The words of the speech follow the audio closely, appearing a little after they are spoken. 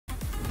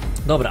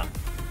Dobra.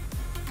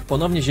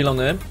 Ponownie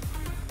zielony.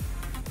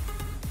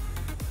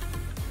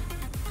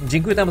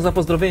 Dziękuję tam za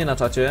pozdrowienie na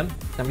czacie.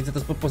 Tam widzę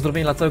to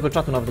pozdrowienie dla całego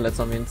czatu nawet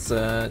lecą, więc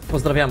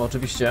pozdrawiamy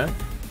oczywiście.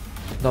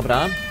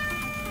 Dobra.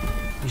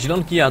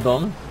 Zielonki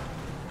jadą.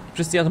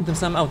 Wszyscy jadą tym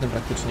samym autem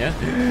praktycznie.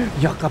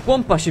 Jaka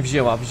pompa się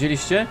wzięła,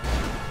 widzieliście?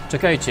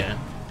 Czekajcie.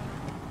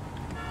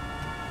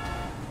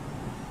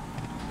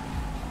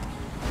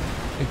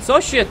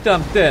 Co się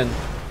tam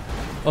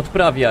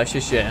odprawia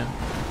się.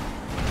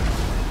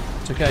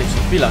 Czekajcie,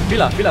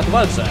 chwila, tu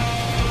walczę.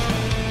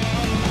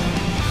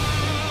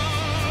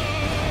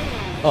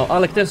 O,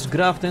 Alek też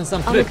gra w ten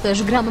sam tryb. Alek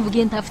też gram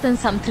w ten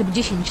sam tryb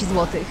 10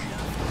 zł.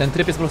 Ten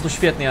tryb jest po prostu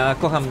świetny, ja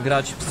kocham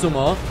grać w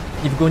sumo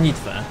i w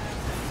gonitwę.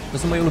 To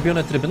są moje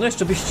ulubione tryby, no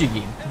jeszcze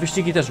wyścigi.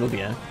 Wyścigi też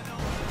lubię.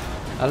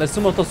 Ale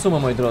sumo to sumo,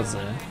 moi drodzy.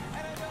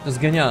 To jest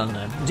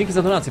genialne. Dzięki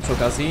za donację przy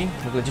okazji.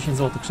 W ogóle 10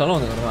 zł,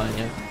 szalone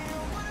normalnie.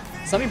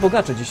 Sami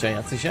bogacze dzisiaj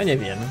jacyś, ja nie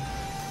wiem.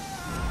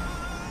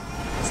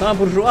 Sama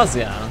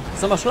burżuazja,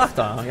 sama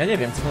szlachta, ja nie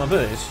wiem co to ma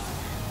być.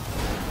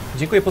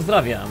 Dziękuję,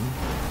 pozdrawiam.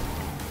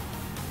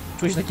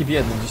 Czuję się taki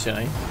biedny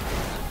dzisiaj.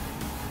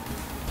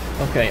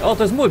 Okej, o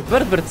to jest mój,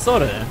 Bert,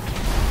 sorry.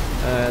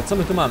 Co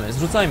my tu mamy?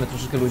 Zrzucajmy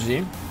troszeczkę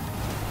ludzi.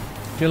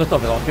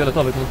 Fioletowy, o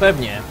fioletowy, no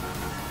pewnie.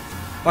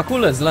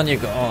 Pakulec dla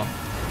niego, o.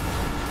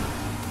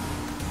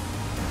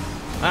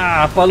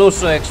 A,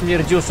 paluszek,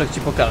 śmierdziuszek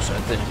ci pokażę,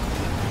 ty.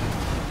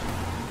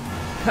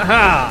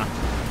 Haha!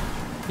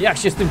 Jak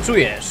się z tym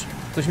czujesz?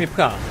 Coś mnie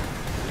pcha.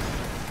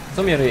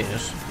 Co mnie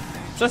ryjesz?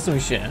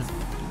 Przesuń się.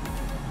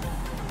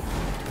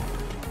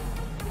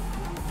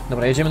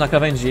 Dobra, jedziemy na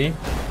krawędzi.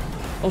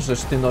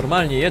 Ożeż ty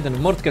normalnie jeden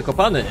w mordkę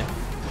kopany.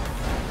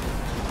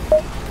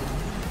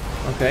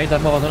 Okej,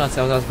 darmowa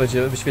donacja zaraz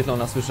będzie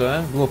wyświetlona,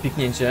 słyszę. Było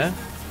piknięcie.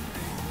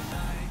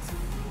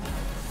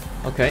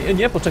 Okej,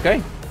 nie,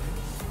 poczekaj.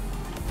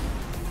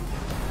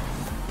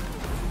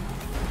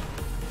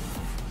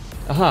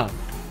 Aha.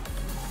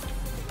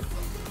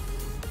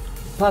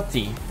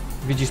 Patty.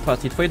 Widzisz,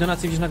 Patty, twoje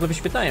donacje widzisz, nagle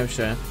wyświetlają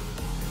się.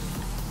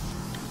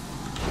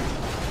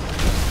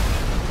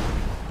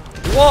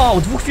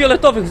 Wow, dwóch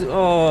fioletowych.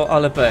 O,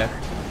 ale pech.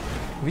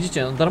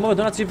 Widzicie, no, darmowe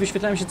donacje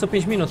wyświetlają się co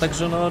 5 minut,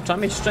 także no trzeba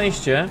mieć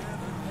szczęście.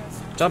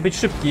 Trzeba być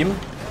szybkim,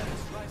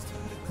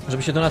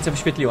 żeby się donacja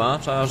wyświetliła.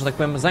 Trzeba, że tak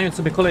powiem, zająć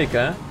sobie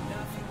kolejkę.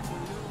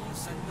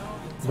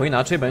 Bo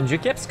inaczej będzie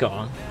kiepsko.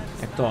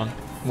 Jak to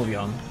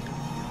mówią.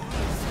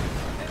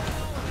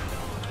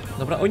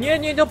 Dobra, o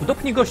nie,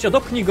 dopnij gościa,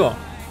 dopnij go.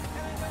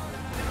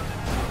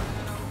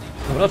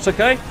 Dobra,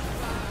 czekaj.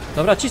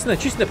 Dobra, cisnę,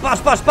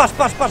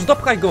 patrz,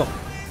 dopchaj go.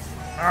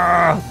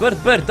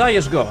 Bert,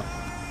 dajesz go.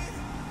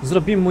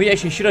 Zrobimy mu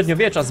jesień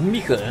średniowiecza z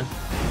michy.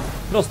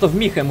 Prosto w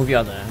michę mu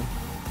wiadę.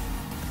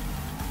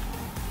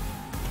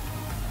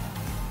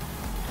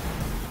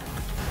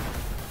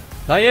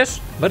 Dajesz?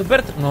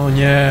 Bert? No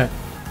nie.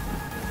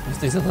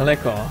 Jesteś za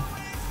daleko.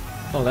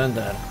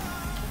 Holender.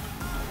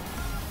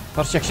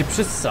 Patrzcie jak się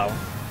przyssał.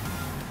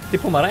 Ty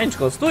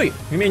pomarańczko, stój!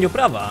 W imieniu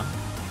prawa.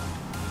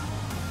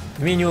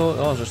 W imieniu...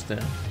 O, żeż ty.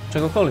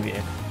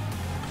 Czegokolwiek.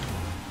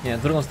 Nie,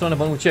 w drugą stronę,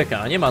 bo on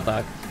ucieka. Nie ma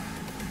tak.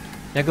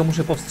 Ja go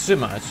muszę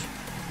powstrzymać.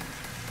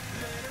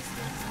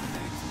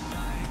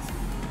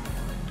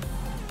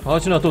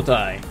 Chodź no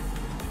tutaj.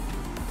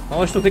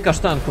 Chodź tu, ty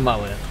kasztanku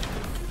mały.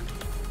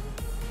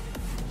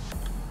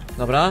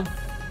 Dobra.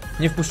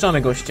 Nie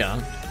wpuszczamy gościa.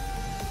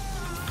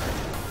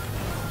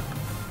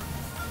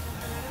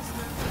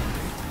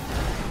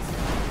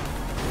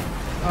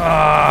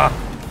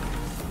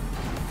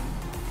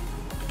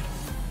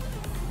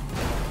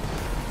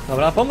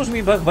 Dobra, pomóż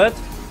mi, Bert.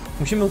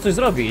 Musimy mu coś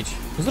zrobić.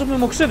 Zróbmy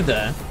mu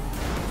krzywdę.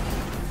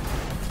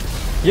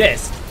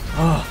 Jest!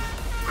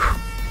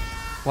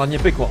 Ładnie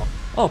pykło.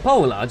 O,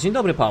 Paula. Dzień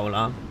dobry,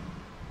 Paula.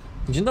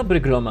 Dzień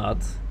dobry, Gromad.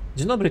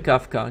 Dzień dobry,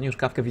 Kawka. Nie, już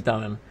Kawkę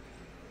witałem.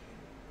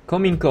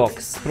 Komin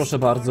Cox, proszę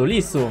bardzo.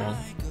 Lisu.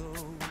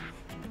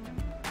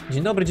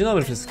 Dzień dobry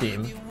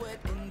wszystkim.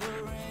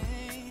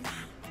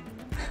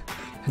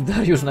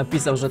 Dariusz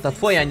napisał, że ta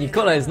twoja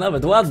Nikola jest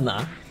nawet ładna.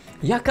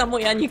 Jaka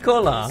moja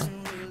Nikola?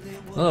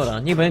 No dobra,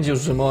 nie będzie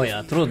już, że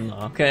moja. Trudno,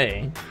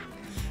 okej.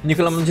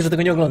 Nikola, mam nadzieję, że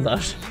tego nie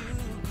oglądasz.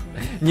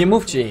 Nie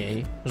mówcie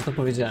jej, że to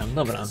powiedziałem.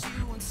 Dobra.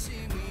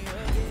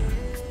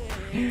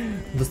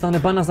 Dostanę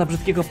bana za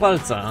brzydkiego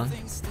palca.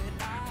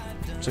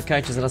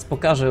 Czekajcie, zaraz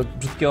pokażę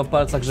brzydkiego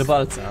palca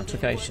grzebalca.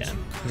 Czekajcie,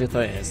 gdzie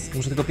to jest?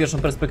 Muszę tylko pierwszą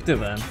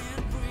perspektywę.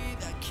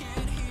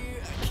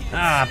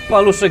 A,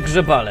 paluszek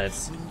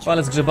grzebalec.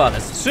 Palec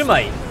grzebalec.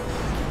 Trzymaj!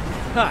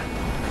 Ha!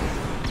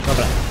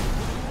 Dobra.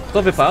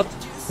 Kto wypadł?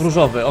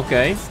 Różowy,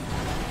 okej.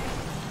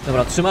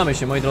 Dobra, trzymamy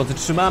się, moi drodzy,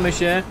 trzymamy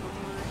się.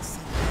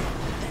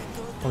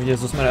 O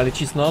Jezus Maria, ale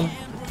cisną.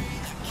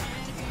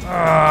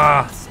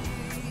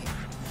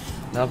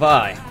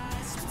 Dawaj.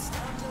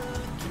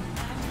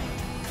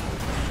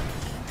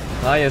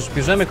 Dajesz,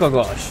 bierzemy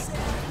kogoś.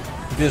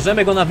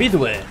 Bierzemy go na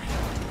widły.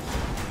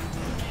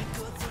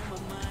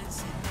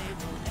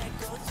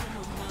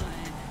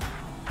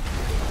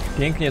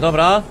 Pięknie,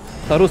 dobra.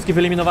 Taruski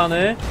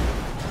wyeliminowany.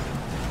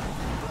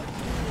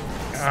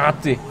 A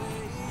ty.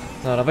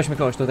 Dobra, weźmy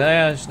kogoś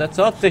tutaj.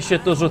 Co ty się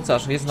tu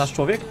rzucasz? Jest nasz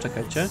człowiek?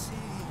 Czekajcie.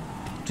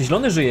 Czy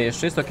zielony żyje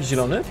jeszcze? Jest to jakiś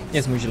zielony? Nie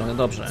jest mój zielony,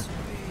 dobrze.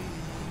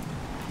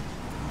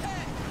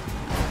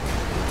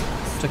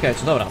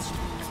 Czekajcie, dobra.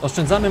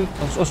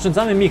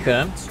 Oszczędzamy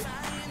Michę,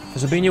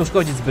 żeby jej nie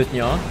uszkodzić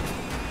zbytnio.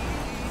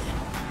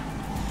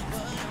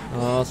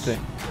 O ty.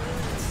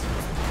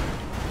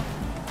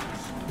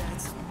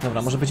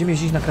 Dobra, może będziemy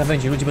jeździć na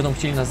krawędzi, ludzie będą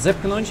chcieli nas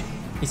zepchnąć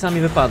i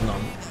sami wypadną.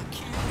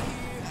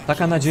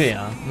 Taka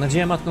nadzieja.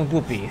 Nadzieja matką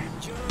głupich.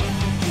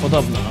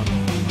 Podobno.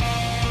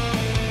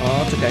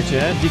 O,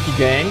 czekajcie. Dicky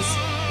Games.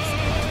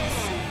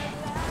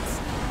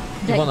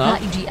 Iwona.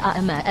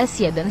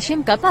 DKIGAMS1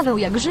 Siemka Paweł,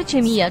 jak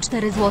życie mija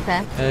 4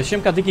 złote.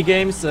 Siemka Dicky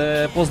Games,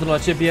 pozdro dla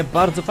ciebie.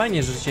 Bardzo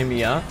fajnie, że życie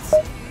mija.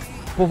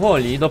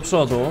 Powoli, do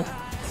przodu.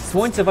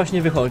 Słońce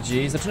właśnie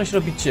wychodzi, zaczyna się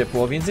robić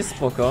ciepło, więc jest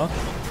spoko.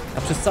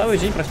 A przez cały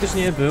dzień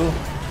praktycznie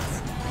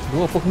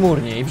było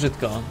pochmurnie i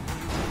brzydko.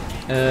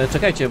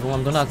 Czekajcie, bo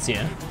mam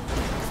donację.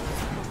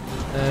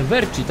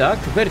 Verci, tak?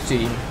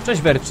 Verci.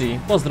 Cześć Verci.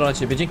 Pozdro dla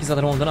ciebie, dzięki za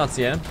darmową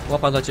donację.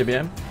 Łapa dla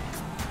ciebie.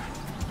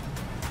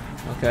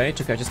 Okej,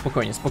 czekajcie,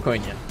 spokojnie,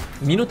 spokojnie.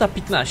 Minuta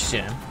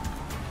 15.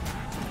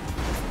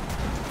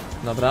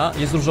 Dobra,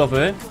 jest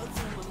różowy.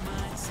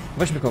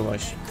 Weźmy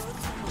kogoś.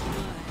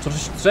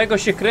 Czego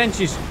się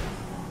kręcisz?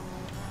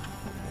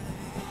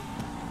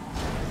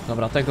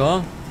 Dobra,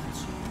 tego.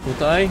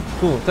 Tutaj.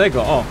 Tu,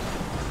 tego, o.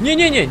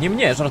 Nie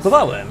mnie,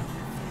 żartowałem.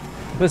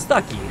 Bez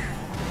takich.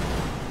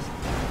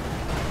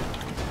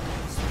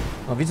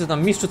 O, widzę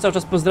tam mistrzu cały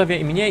czas pozdrawia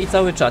i mnie i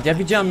cały czat. Ja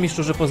widziałem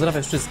mistrzu, że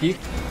pozdrawia wszystkich.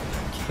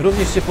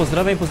 Również się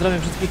pozdrawiam i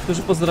pozdrawiam wszystkich,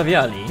 którzy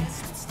pozdrawiali.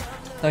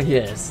 Tak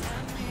jest.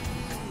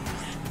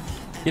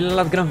 Ile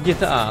lat gram w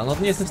GTA? No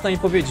nie jestem w stanie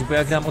powiedzieć, bo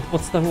ja gram od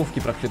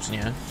podstawówki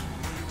praktycznie.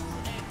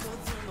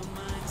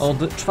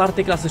 Od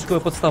 4. klasy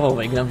szkoły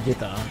podstawowej gram w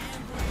GTA.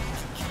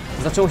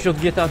 Zaczęło się od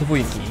GTA 2.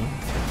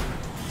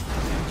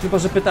 Chyba,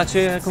 że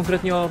pytacie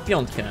konkretnie o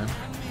 5.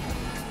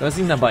 To jest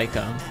inna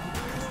bajka.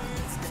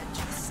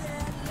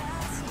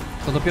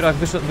 To dopiero jak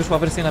wyszła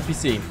wersja na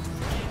PC.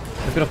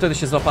 Dopiero wtedy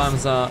się złapałem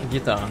za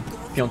GTA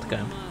 5.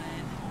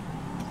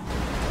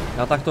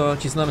 A tak to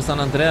cisnąłem San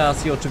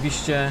Andreas i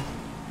oczywiście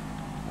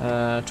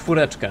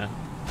 4.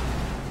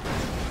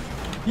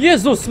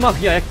 Jezus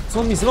Maria, co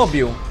on mi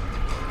zrobił?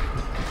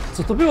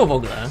 Co to było w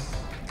ogóle?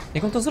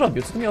 Jak on to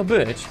zrobił? Co to miało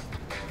być?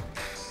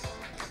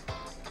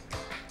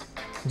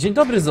 Dzień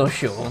dobry,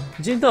 Zosiu.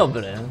 Dzień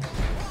dobry.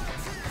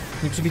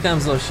 Nie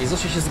przywitałem Zosi.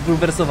 Zosia się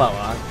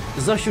zbulwersowała.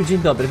 Zosiu, dzień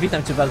dobry.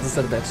 Witam cię bardzo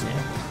serdecznie.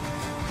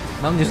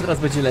 Mam nadzieję, że teraz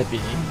będzie lepiej.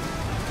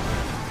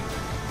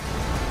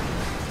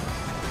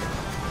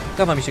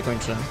 Kawa mi się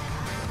kończy.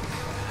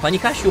 Pani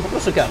Kasiu,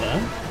 poproszę kawę.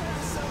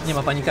 Nie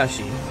ma pani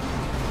Kasi.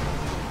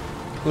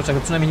 Kurczę,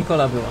 jakby przynajmniej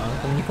Nikola była.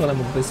 To Nikola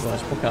mógł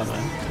wysłać po kawę.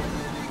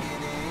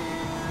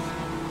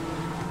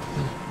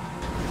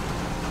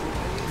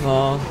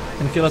 No,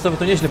 ten fioletowy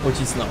to nieźle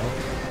pocisnął.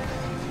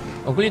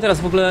 Ogólnie teraz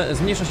w ogóle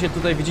zmniejsza się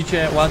tutaj,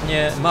 widzicie,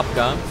 ładnie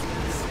mapka.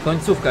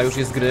 Końcówka już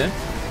jest gry.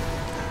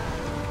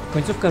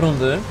 Końcówka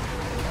rundy.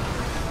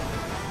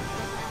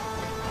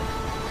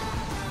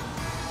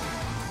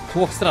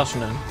 Tłok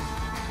straszny.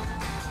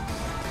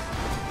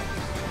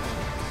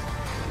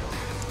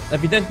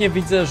 Ewidentnie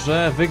widzę,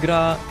 że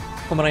wygra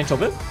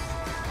pomarańczowy?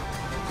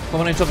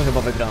 Pomarańczowy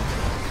chyba wygra.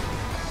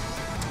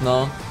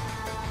 No.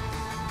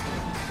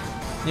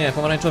 Nie,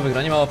 pomarańczowy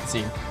gra, nie ma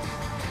opcji.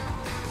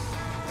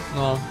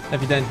 No,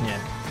 ewidentnie.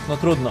 No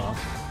trudno.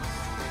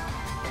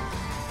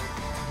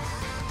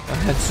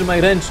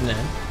 Trzymaj ręczny.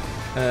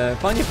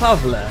 Panie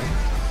Pawle,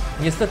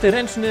 niestety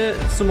ręczny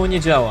w sumo nie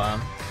działa.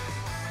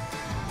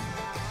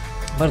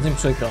 Bardzo mi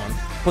przykro.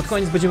 Pod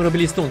koniec będziemy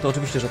robili stun, to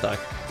oczywiście, że tak.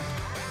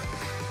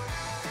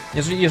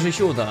 Jeżeli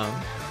się uda.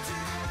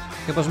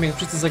 Chyba, że mnie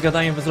wszyscy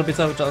zagadają, bo zrobię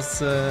cały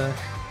czas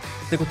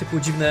tego typu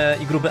dziwne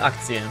i grube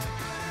akcje.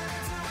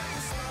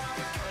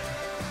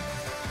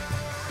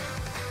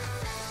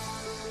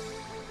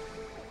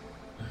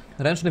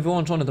 Ręczny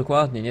wyłączony,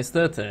 dokładnie,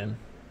 niestety.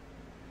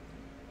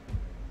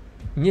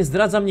 Nie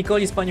zdradzam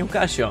Nikoli z panią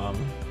Kasią.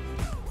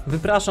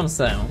 Wypraszam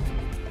se.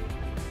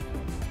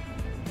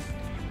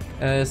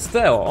 Z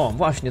Teo, o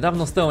właśnie,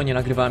 dawno z Teo nie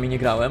nagrywałem i nie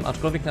grałem,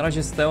 aczkolwiek na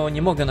razie z Teo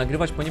nie mogę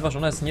nagrywać, ponieważ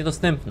ona jest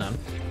niedostępna.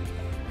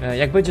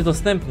 Jak będzie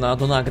dostępna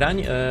do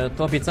nagrań,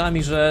 to obiecała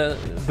mi, że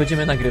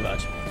będziemy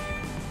nagrywać.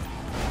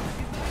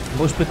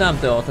 Bo już pytałem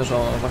Teo też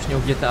właśnie o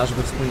GTA,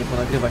 żeby wspólnie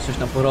ponagrywać, coś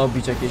tam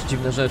porobić, jakieś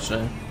dziwne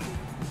rzeczy.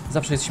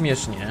 Zawsze jest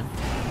śmiesznie.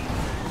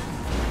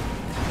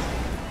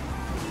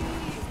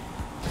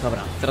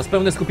 Dobra, teraz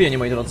pełne skupienie,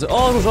 moi drodzy.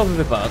 O, różowy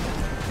wypadł.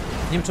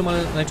 Nie wiem czemu, ale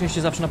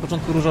najczęściej zawsze na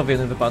początku różowy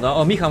jeden wypada.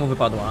 O, Micha mu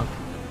wypadła.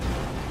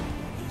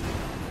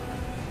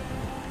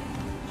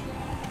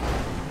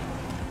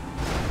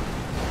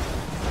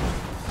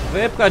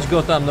 Wypchać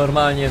go tam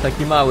normalnie,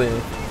 taki mały.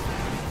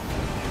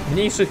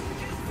 Mniejszych...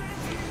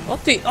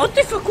 O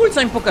ty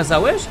fakulca mi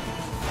pokazałeś?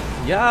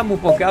 Ja mu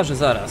pokażę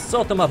zaraz,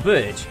 co to ma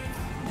być.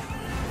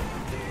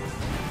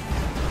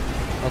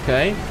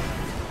 Okej.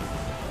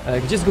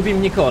 Gdzie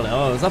zgubiłem Nikolę?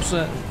 O,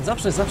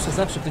 zawsze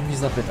ktoś mi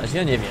zapytać.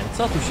 Ja nie wiem,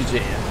 co tu się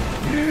dzieje.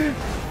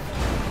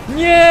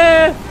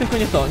 Nie! Tylko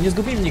nie to, nie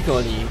zgubiłem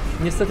Nikoli.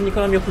 Niestety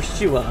Nikola mnie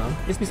opuściła.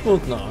 Jest mi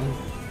smutno.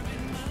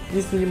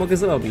 Nic tu nie mogę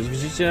zrobić,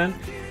 widzicie?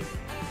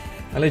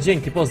 Ale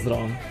dzięki, pozdro.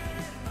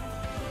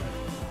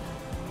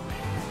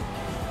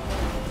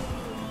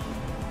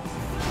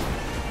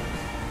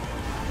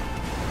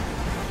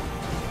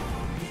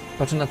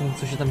 Patrzę na to,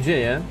 co się tam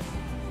dzieje.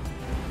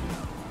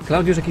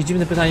 Klaudiusz jakieś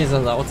dziwne pytanie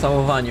zadał o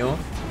całowaniu.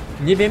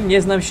 Nie wiem,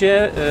 nie znam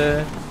się.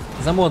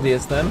 Za młody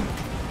jestem.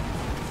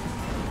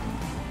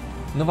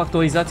 Nowa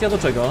aktualizacja do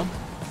czego?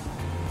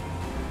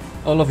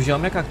 Olo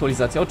wziąłem, jaka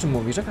aktualizacja? O czym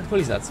mówisz? Jaka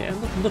aktualizacja?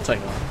 Do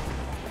czego?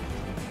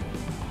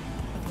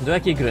 Do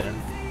jakiej gry?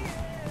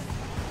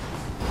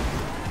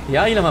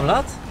 Ja ile mam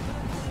lat?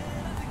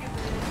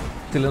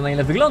 Tyle, na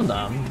ile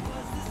wyglądam.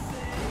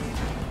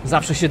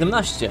 Zawsze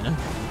 17.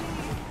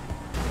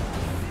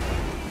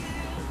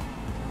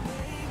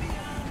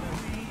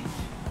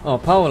 O,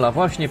 Paula,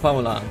 właśnie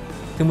Paula.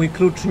 Ty mój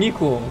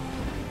kluczniku.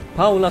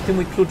 Paula, ty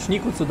mój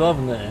kluczniku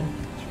cudowny.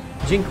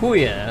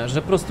 Dziękuję,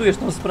 że prostujesz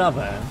tą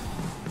sprawę.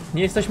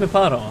 Nie jesteśmy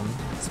parą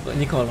z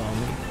Nikolą.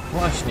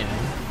 Właśnie.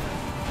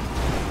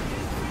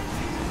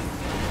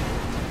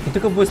 To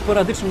tylko były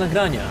sporadyczne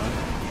nagrania.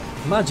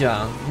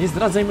 Madzia, nie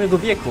zdradzaj mojego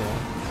wieku.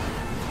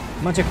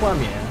 Madzia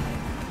kłamie.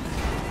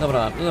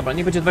 Dobra,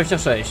 niech będzie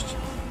 26.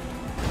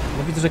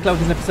 Bo widzę, że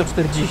Klaudiusz napisał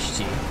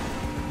 40.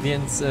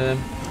 Więc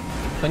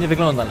to nie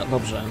wygląda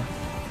dobrze.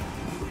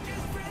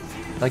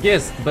 Tak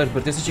jest,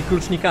 Berbert, jesteście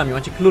klucznikami,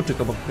 macie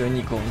kluczyk obok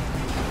niku.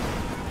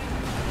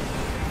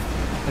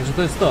 Także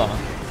to jest to.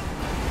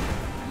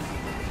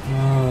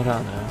 O,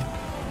 rany.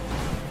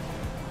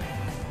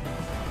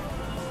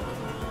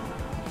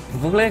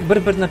 W ogóle jak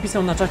Berbert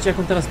napisał na czacie, jak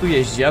on teraz tu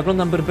jeździ. Ja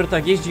oglądam Berberta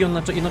jak jeździ i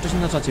on jednocześnie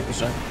na czacie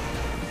pisze.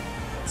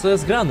 Co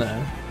jest grane?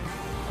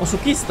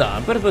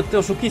 Oszukista! Berbert, ty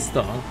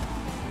oszukisto!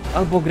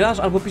 Albo grasz,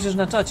 albo piszesz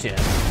na czacie.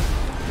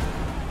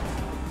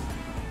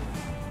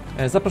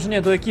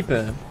 Zaproszenie do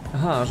ekipy.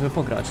 Aha, żeby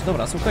pograć.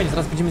 Dobra, spokojnie,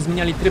 zaraz będziemy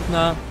zmieniali tryb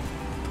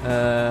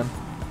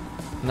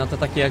na te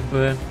takie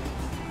jakby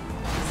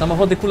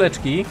samochody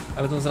kuleczki,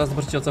 ale to zaraz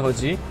zobaczycie, o co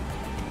chodzi.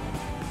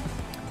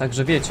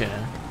 Także wiecie,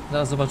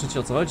 zaraz zobaczycie,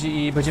 o co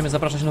chodzi i będziemy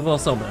zapraszać nowe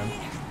osoby.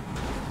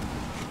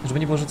 Żeby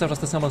nie było, że cały czas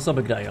te same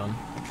osoby grają.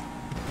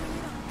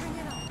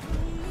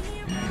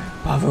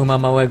 Paweł ma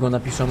małego,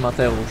 napisze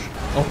Mateusz.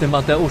 O ty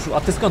Mateuszu,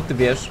 a ty skąd ty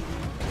wiesz?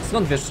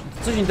 Skąd wiesz?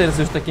 Co się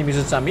interesujesz takimi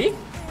rzeczami?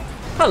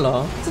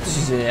 Halo, co tu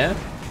się dzieje?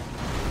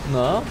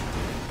 No.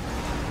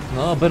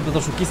 No, Berbert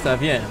oszukista,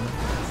 wiem.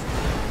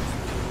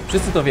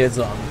 Wszyscy to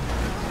wiedzą.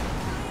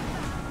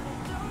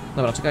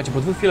 Dobra, czekajcie,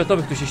 bo dwóch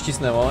fioletowych tu się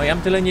ścisnęło. Ja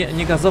bym tyle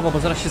nie gazował, bo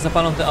zaraz się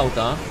zapalą te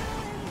auta.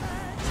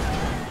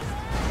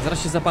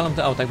 Zaraz się zapalą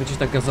te auta, jak będziecie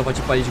tak gazować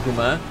i palić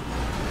gumę.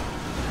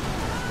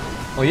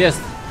 O,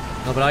 jest!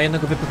 Dobra,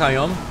 jednego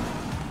wypychają.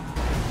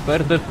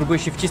 Berbert próbuje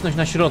się wcisnąć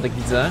na środek,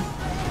 widzę.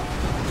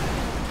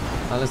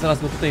 Ale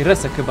zaraz go tutaj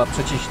Resek chyba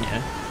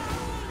przeciśnie.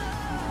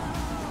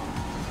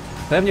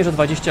 Pewnie, że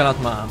 20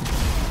 lat mam.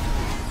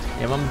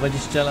 Ja mam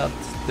 20 lat,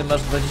 ty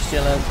masz 20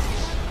 lat.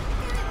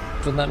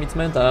 Przed nami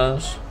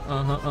cmentarz.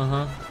 Aha,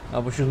 aha.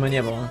 Albo siódme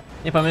niebo.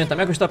 Nie pamiętam,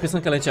 jakoś ta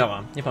piosenka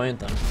leciała. Nie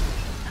pamiętam.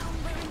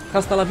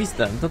 Hasta la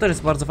vista. To też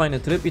jest bardzo fajny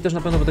tryb i też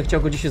na pewno będę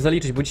chciał go dzisiaj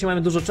zaliczyć, bo dzisiaj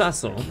mamy dużo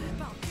czasu.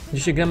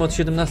 Dzisiaj gramy od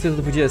 17 do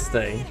 20.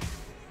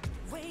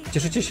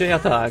 Cieszycie się? Ja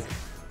tak.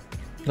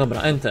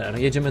 Dobra, enter.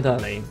 Jedziemy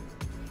dalej.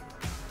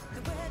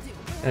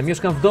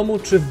 Mieszkam w domu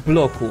czy w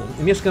bloku?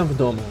 Mieszkam w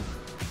domu.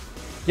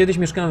 Kiedyś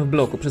mieszkałem w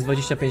bloku przez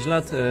 25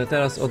 lat,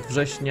 teraz od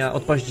września,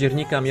 od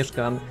października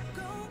mieszkam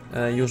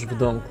już w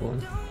domku.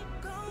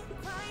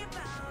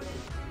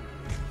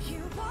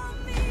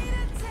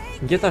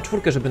 GTA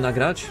 4, żeby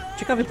nagrać?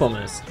 Ciekawy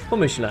pomysł.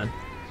 Pomyślę.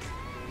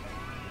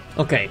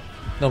 Okej,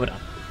 dobra.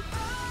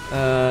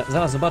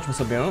 Zaraz zobaczmy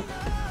sobie,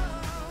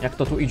 jak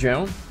to tu idzie.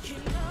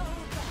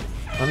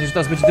 Mam nadzieję, że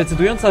teraz będzie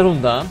decydująca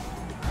runda.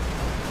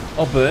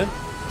 Oby.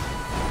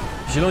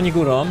 Zieloni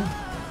górą.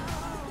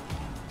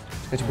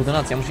 Czekajcie, bo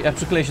donacja, ja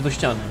przykleję się do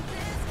ściany.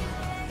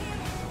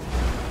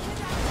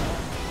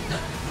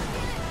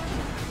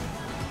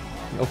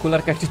 W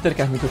okularkach czy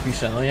terkach mi tu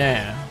pisze, no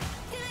nie.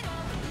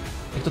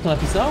 I kto to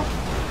napisał?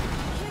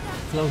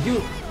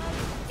 Klaudiusz.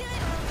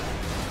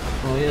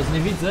 O jest, nie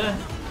widzę.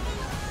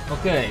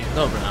 Okej,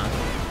 dobra.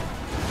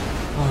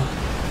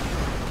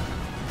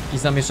 I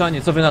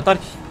zamieszanie, co wy na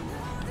tarki?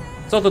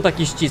 Co to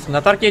taki ścisk?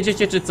 Na tarki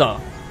jedziecie czy co?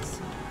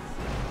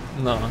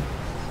 No,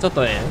 co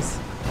to jest?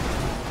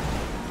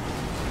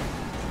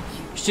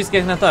 Ścisk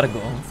jak na targu.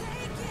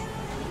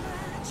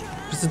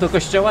 Wszyscy do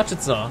kościoła czy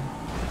co?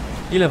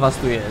 Ile was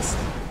tu jest?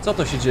 Co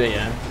to się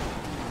dzieje?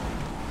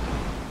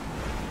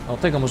 O,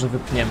 tego może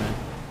wypchniemy.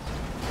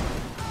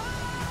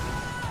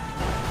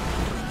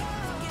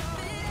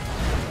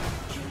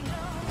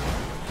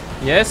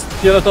 Jest,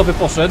 fioletowy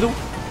poszedł.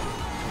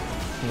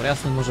 No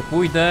jasne, może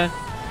pójdę.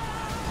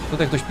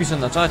 Tutaj ktoś pisze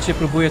na czacie,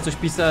 próbuje coś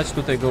pisać,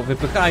 tutaj go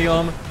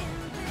wypychają.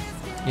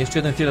 Jeszcze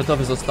jeden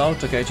fioletowy został,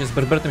 czekajcie, z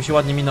Berbertem się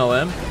ładnie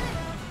minąłem.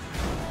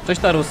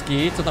 Cześć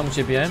Taruski, co tam u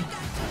ciebie?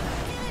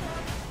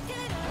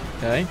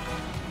 Okej.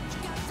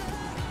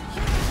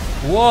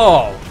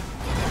 Wow!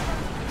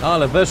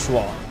 Ale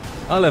weszło.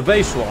 Ale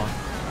wejszło.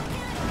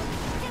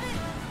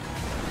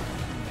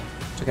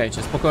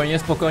 Czekajcie, spokojnie,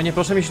 spokojnie.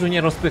 Proszę mi się tu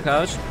nie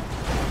rozpychać.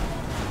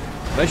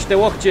 Weź te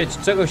łokcie,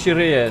 czego się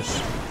ryjesz?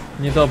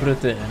 Niedobry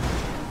ty.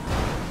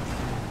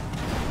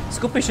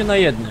 Skupię się na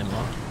jednym.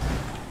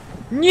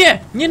 Nie!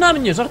 Nie na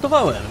mnie!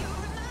 Żartowałem!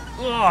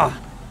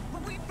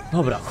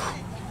 Dobra.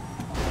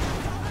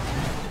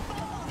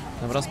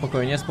 Dobra,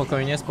 spokojnie,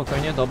 spokojnie,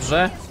 spokojnie,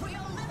 dobrze.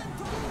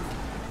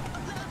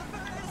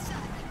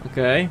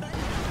 Okej.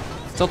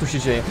 Co tu się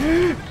dzieje?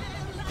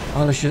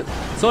 Ale się...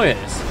 Co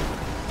jest?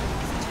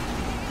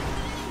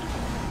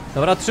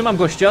 Dobra, trzymam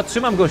gościa,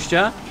 trzymam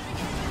gościa.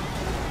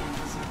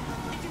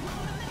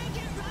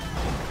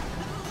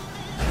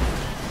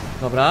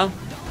 Dobra.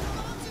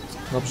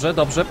 Dobrze,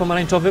 dobrze,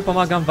 pomarańczowy,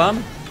 pomagam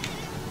wam.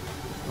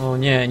 O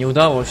nie, nie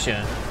udało się.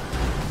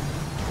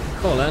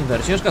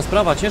 Holender, ciężka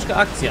sprawa, ciężka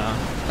akcja.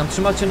 Tam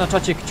trzymacie na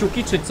czacie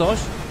kciuki czy coś?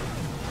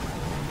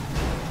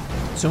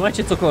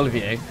 Trzymajcie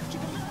cokolwiek.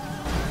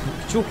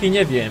 Kciuki,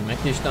 nie wiem,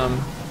 jakieś tam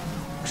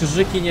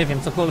krzyżyki, nie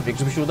wiem, cokolwiek,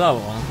 żeby się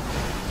udało.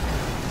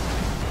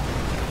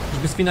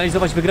 Żeby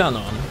sfinalizować wygraną.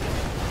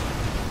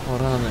 O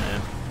rany.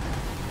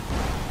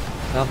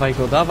 Dawaj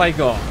go, dawaj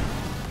go.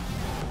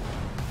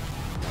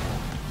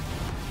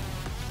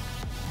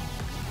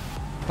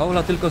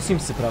 Paula tylko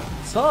Simsy, prawda?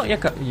 Co?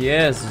 Jaka?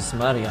 Jezus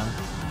Maria.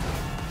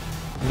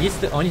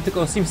 Listy oni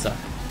tylko o Simsach.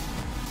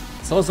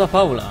 Co za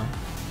Paula?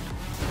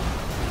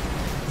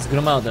 Z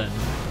gromadem.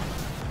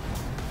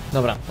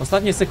 Dobra,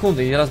 ostatnie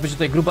sekundy i teraz będzie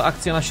tutaj gruba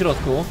akcja na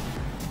środku.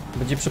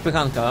 Będzie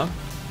przepychanka.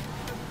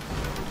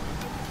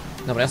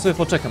 Dobra, ja sobie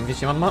poczekam,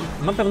 wiecie,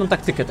 mam pewną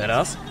taktykę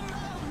teraz.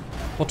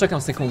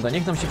 Poczekam sekundę,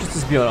 niech tam się wszyscy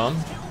zbiorą.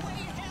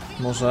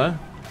 Może.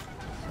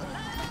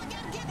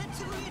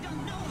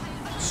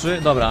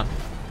 3, dobra.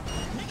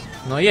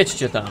 No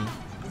jedźcie tam.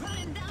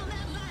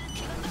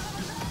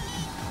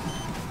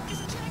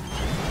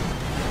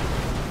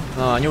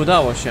 A, nie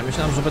udało się.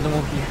 Myślałem, że będę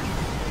mógł ich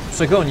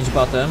przegonić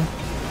batem.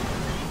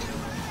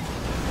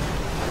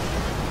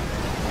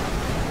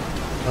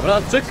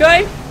 Dobra,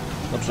 czekaj!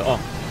 Dobrze, o.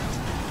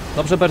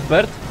 Dobrze,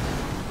 Bert.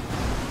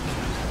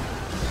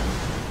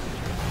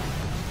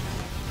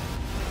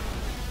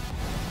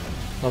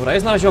 Dobra,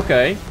 jest na razie ok.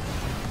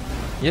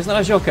 Jest na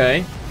razie ok.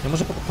 Ja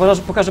może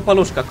pokażę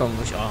paluszka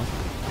komuś, o.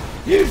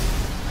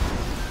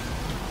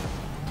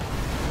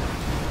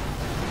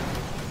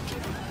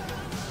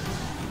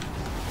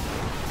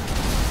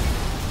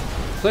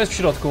 Kto jest w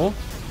środku?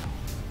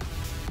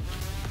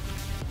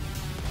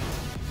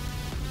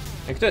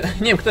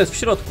 Nie wiem, kto jest w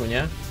środku,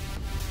 nie?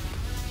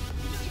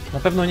 Na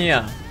pewno nie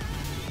ja.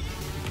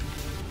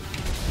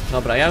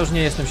 Dobra, ja już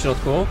nie jestem w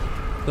środku.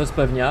 To jest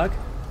pewniak.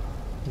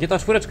 GTA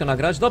 4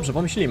 nagrać? Dobrze,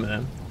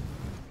 pomyślimy.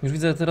 Już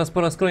widzę, teraz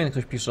po raz kolejny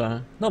ktoś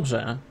pisze.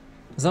 Dobrze.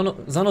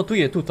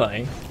 Zanotuję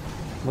tutaj.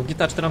 Bo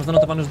GTA 4 mam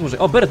zanotowany już dłużej.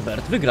 O, Bert,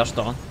 wygrasz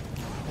to.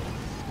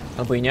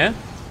 Albo i nie?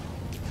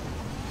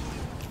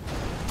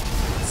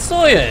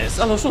 Co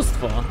jest? Ale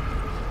oszustwo.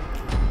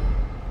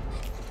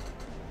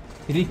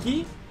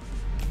 Riki,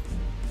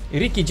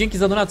 dzięki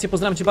za donację,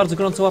 pozdrawiam cię bardzo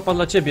gorąco, łapa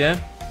dla ciebie.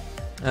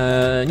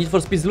 Need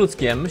for Speed z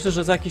ludzkiem. Myślę,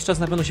 że za jakiś czas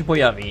na pewno się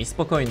pojawi.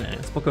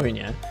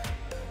 Spokojnie.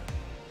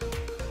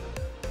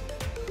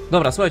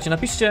 Dobra, słuchajcie,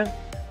 napiszcie.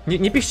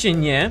 Nie piszcie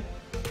nie,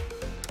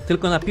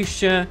 tylko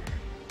napiszcie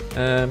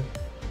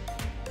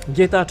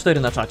GTA 4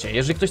 na czacie.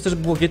 Jeżeli ktoś chce,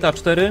 żeby było GTA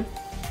 4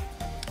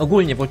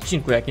 ogólnie w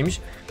odcinku jakimś,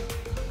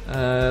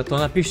 to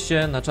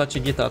napiszcie na czacie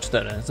GTA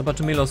 4.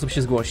 Zobaczymy, ile osób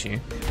się zgłosi.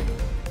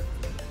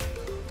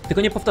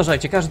 Tylko nie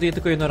powtarzajcie, każdy je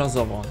tylko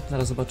jednorazowo.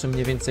 Zaraz zobaczymy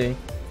mniej więcej,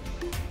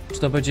 czy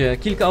to będzie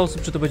kilka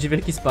osób, czy to będzie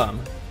wielki spam.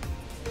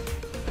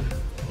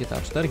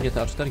 GTA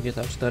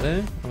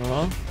 4.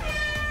 O.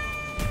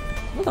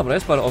 No dobra,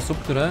 jest parę osób,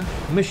 które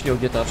myśli o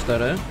GTA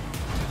 4.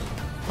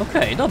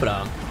 Okej,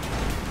 dobra.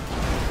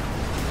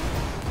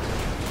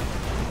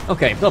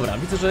 Okej, dobra,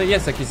 widzę, że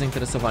jest jakieś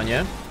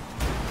zainteresowanie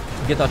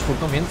GTA 4,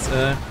 więc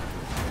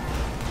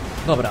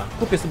dobra,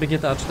 kupię sobie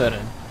GTA 4.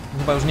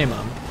 Chyba już nie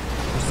mam.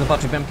 Muszę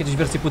zobaczyć, miałem kiedyś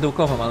wersję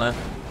pudełkową, ale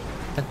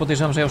tak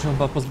podejrzewam, że ja już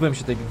chyba pozbyłem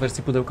się tej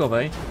wersji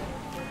pudełkowej,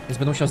 więc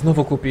będę musiał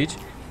znowu kupić.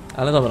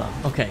 Ale dobra,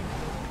 okej.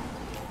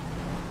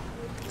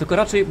 Tylko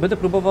raczej będę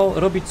próbował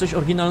robić coś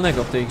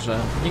oryginalnego w tej grze.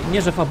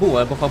 Nie, że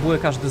fabułę, bo fabułę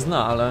każdy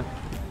zna, ale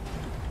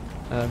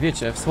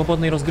wiecie, w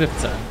swobodnej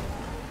rozgrywce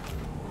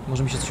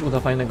może mi się coś uda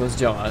fajnego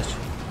zdziałać.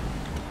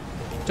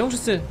 Czemu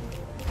wszyscy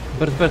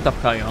Berta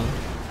pchają?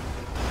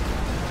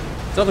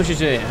 Co tu się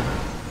dzieje?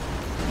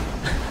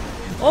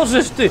 O,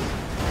 żeż ty!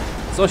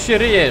 Co się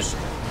ryjesz?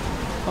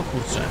 O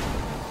kurczę.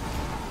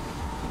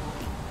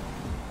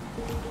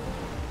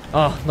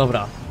 O,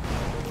 dobra.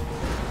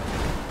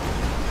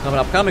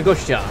 Dobra, pchamy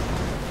gościa.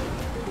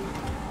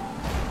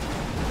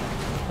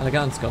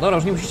 Elegancko. Dobra,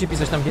 już nie musicie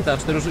pisać tam GTA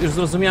 4, już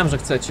zrozumiałem, że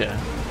chcecie.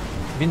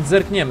 Więc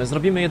zerkniemy,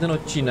 zrobimy jeden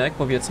odcinek,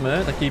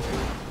 powiedzmy, taki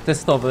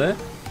testowy.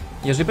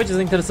 Jeżeli będzie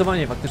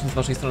zainteresowanie faktycznie z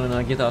waszej strony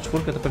na GTA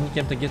 4, to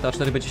pewnikiem te GTA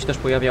 4 będzie się też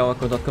pojawiało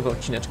jako dodatkowe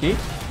odcineczki.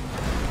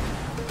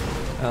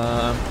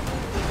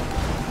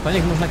 Fajnie,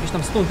 jak można jakieś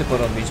tam stunty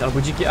porobić,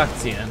 albo dzikie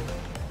akcje.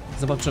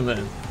 Zobaczymy.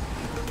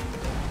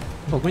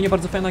 Bo ogólnie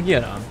bardzo fajna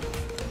giera.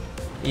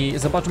 I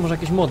zobaczę, może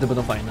jakieś mody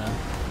będą fajne.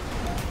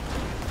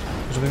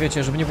 Żeby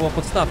wiecie, żeby nie było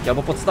podstawki,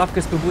 albo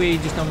podstawkę spróbuję i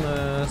gdzieś tam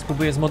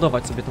spróbuję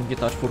zmodować sobie tą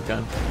GTA 4.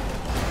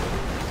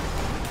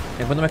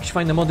 Jak będą jakieś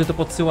fajne mody, to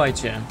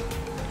podsyłajcie.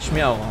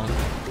 Śmiało.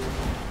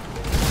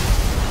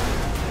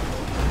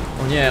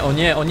 O nie, o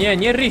nie, o nie,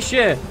 nie ryj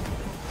się!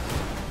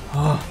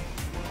 Oh.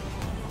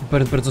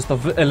 Bert został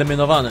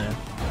wyeliminowany.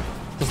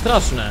 To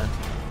straszne.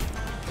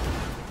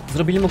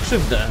 Zrobili mu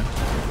krzywdę.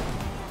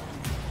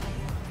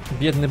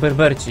 Biedny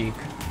Berbercik.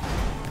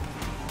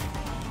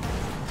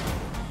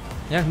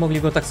 Jak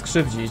mogli go tak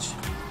skrzywdzić?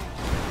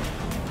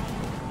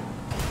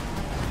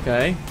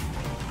 Okej.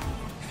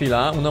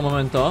 Chwila, uno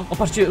momento. O,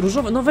 patrzcie,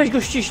 różowe, no weź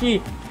go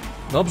ściśnij!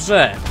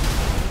 Dobrze.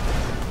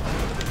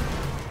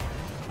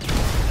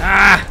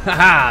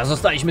 Haha,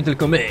 zostaliśmy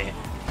tylko my.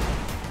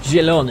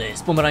 Zielony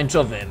z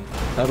pomarańczowym.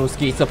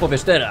 Taruski, co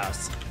powiesz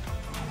teraz?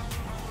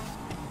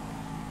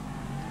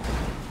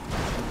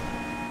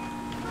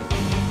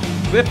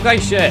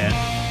 Wypchaj się!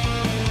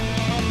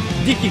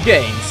 Diki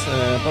Games,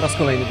 po raz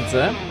kolejny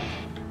widzę.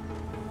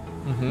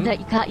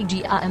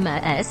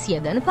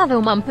 DIKIGAMES1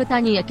 Paweł, mam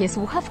pytanie, jakie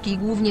słuchawki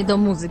głównie do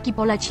muzyki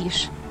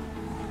polecisz?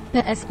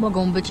 PS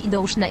mogą być i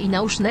douszne i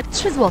nauszne,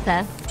 3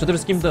 złote. Przede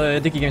wszystkim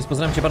Diki Games,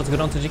 pozdrawiam cię bardzo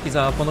gorąco, dzięki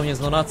za ponownie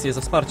donację,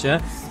 za wsparcie.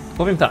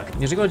 Powiem tak,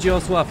 jeżeli chodzi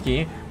o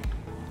słuchawki,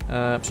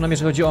 przynajmniej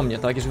jeżeli chodzi o mnie,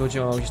 tak, jeżeli chodzi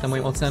o gdzieś tam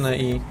moją ocenę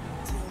i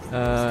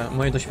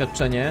moje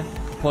doświadczenie,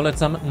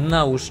 polecam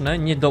nauszne,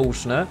 nie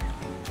douszne,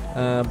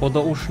 bo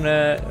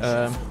douszne,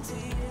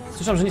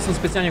 słyszałem, że nie są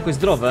specjalnie jakoś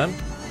zdrowe,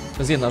 to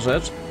jest jedna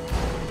rzecz.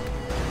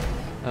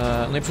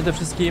 No i przede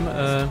wszystkim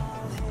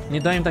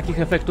nie dają takich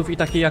efektów i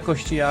takiej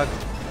jakości jak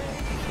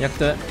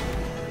te...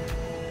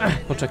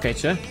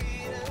 poczekajcie.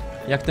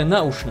 Jak te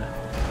nauszne.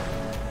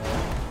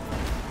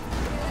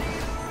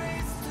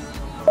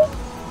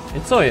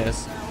 I co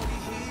jest?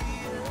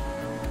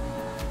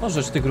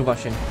 Możesz ty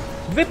grubasie.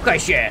 Wypchaj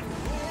się!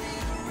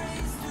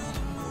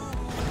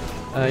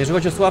 Jeżeli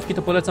chodzi o słuchawki,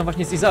 to polecam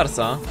właśnie z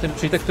Izarsa,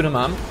 czyli te, które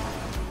mam,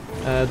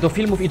 do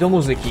filmów i do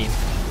muzyki.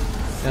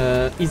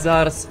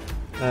 Izars,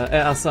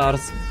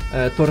 EASARS,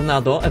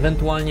 Tornado,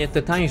 ewentualnie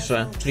te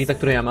tańsze, czyli te,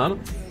 które ja mam.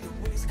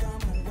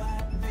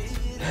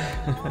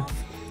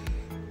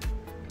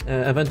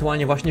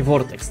 Ewentualnie właśnie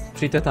Vortex,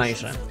 czyli te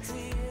tańsze.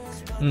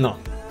 No.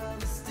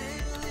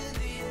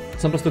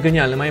 Są po prostu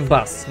genialne, mają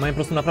bas, mają po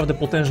prostu naprawdę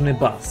potężny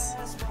bas.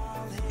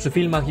 Przy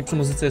filmach i przy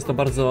muzyce jest to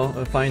bardzo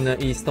fajne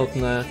i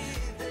istotne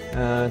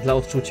dla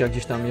odczucia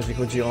gdzieś tam, jeżeli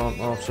chodzi o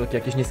wszelkie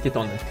jakieś niskie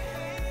tony.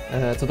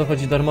 Co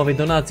dochodzi do darmowej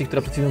donacji,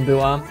 która przed chwilą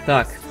była,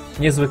 tak,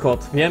 niezły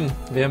kot,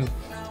 wiem,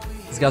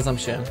 zgadzam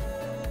się.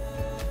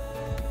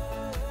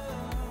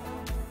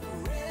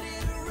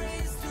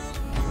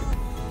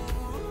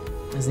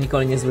 Z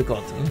Nicole niezły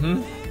kot.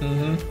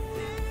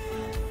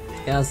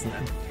 Jasne.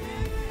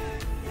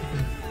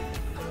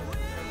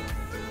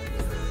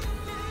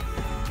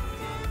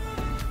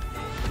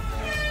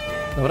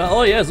 Dobra,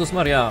 o Jezus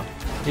Maria.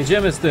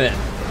 Jedziemy z tym.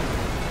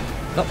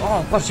 No,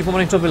 o, patrzcie,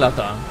 pomarańczowy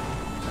lata.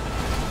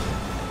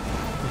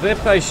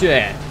 Wypchaj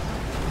się.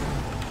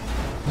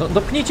 No,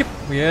 dopchnijcie.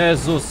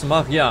 Jezus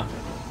Maria.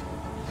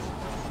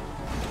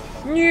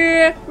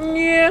 Nie,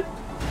 nie.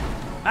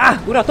 A,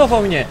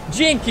 uratował mnie.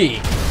 Dzięki.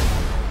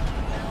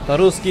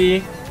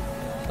 Taruski,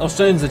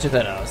 oszczędzę cię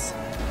teraz.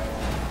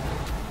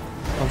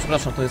 O,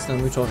 przepraszam, to jest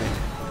ten mój człowiek.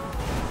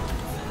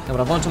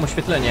 Dobra, włączam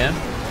oświetlenie,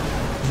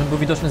 żeby był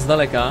widoczny z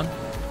daleka.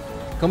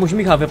 Komuś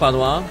micha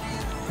wypadła.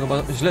 Chyba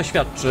źle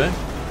świadczy.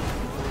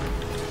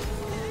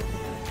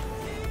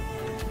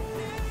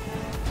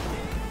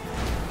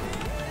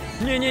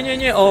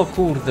 Nie, o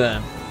kurde.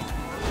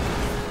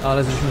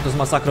 Ale żeśmy to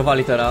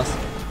zmasakrowali teraz.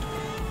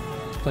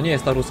 To nie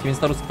jest Taruski, więc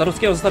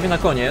Taruskiego zostawię na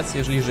koniec,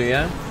 jeżeli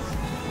żyje.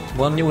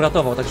 Bo on mnie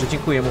uratował, także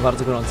dziękuję mu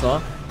bardzo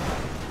gorąco.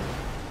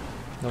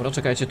 Dobra,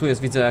 czekajcie, tu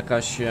jest, widzę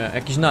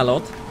jakiś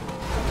nalot.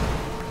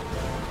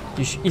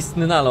 Jakiś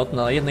istny nalot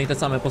na jednej i te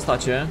same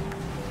postacie.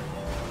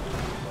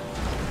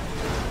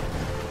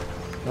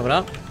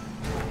 Dobra.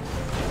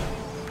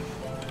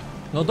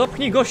 No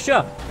dopchnij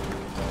gościa!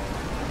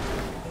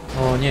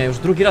 O nie, już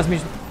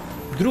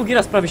drugi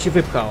raz prawie się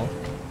wypchał.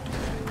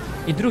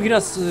 I drugi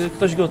raz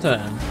ktoś go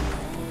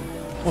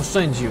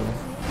oszczędził.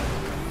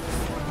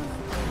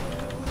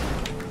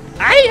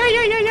 Aj!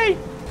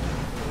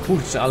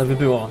 Kurczę, ale by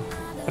było.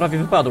 Prawie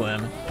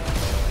wypadłem.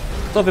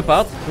 Kto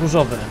wypadł?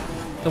 Różowy.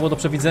 To było do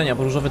przewidzenia,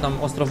 bo różowy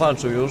tam ostro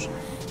walczył już.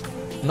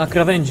 Na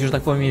krawędzi, że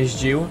tak powiem,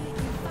 jeździł.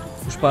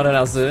 Już parę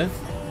razy.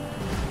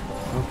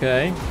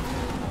 Okej.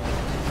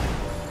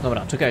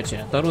 Dobra,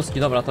 czekajcie. Taruski,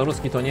 dobra,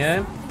 Taruski to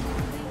nie.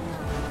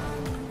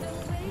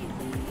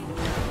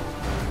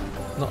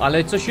 No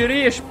ale co się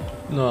ryjesz?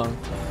 No.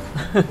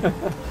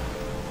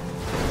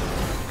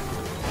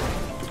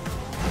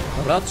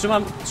 Dobra,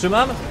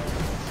 trzymam.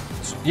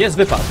 Jest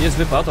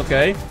wypad,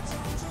 okej.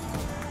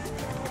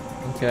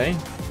 Okej.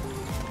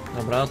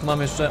 Dobra, tu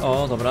mamy jeszcze...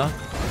 O, dobra.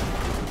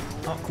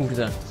 O,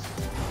 kurde.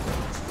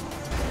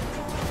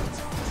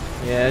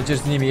 Jedziesz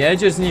z nimi,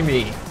 jedziesz z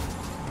nimi.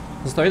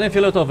 Został jeden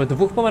fioletowy,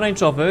 dwóch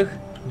pomarańczowych.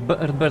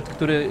 Bert,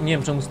 który nie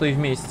wiem czemu stoi w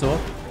miejscu.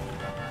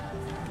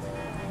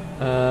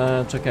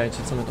 Czekajcie,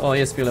 co my... O,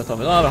 jest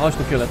fioletowy. Dobra, chodź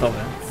tu fioletowy.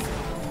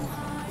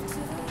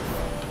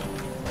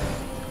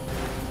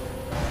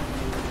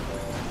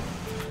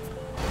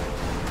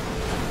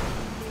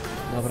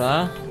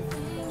 Dobra.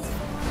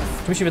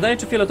 Czy mi się wydaje,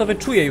 czy fioletowy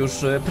czuje już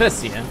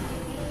presję?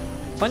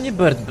 Panie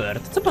Bert,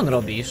 co pan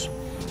robisz?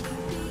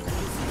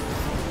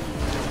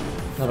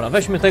 Dobra,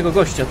 weźmy tego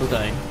gościa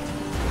tutaj.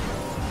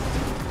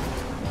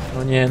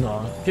 No nie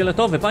no.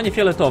 Fioletowy, panie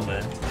fioletowy.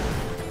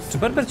 Czy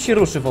Bert się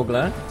ruszy w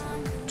ogóle?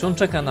 Czy on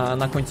czeka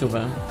na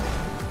końcówę?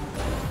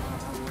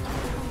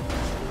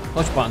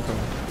 Chodź pan tu.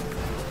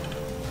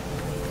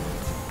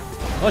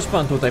 Chodź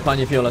pan tutaj,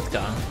 panie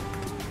Violetka.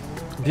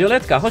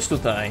 Violetka, chodź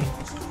tutaj.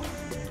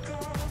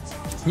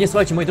 Nie,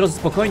 słuchajcie, moi drodzy,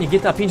 spokojnie,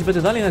 GTA 5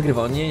 będę dalej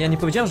nagrywał. Nie, ja nie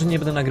powiedziałem, że nie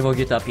będę nagrywał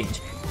GTA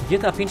 5.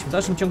 GTA 5 w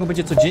dalszym ciągu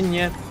będzie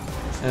codziennie,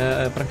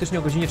 praktycznie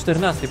o godzinie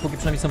 14, póki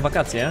przynajmniej są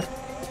wakacje.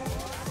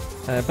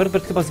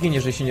 Bert chyba zginie,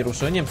 jeżeli się nie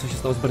ruszy. Nie wiem, co się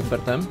stało z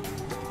Bertem.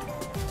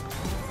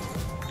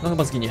 No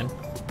chyba zginie.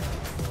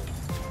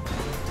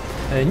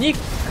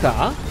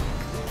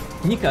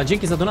 Nika,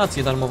 dzięki za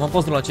donację darmową,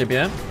 pozdro dla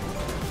ciebie.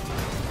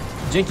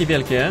 Dzięki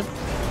wielkie.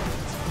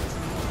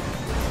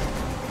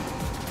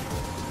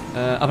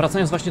 A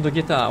wracając właśnie do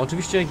GTA,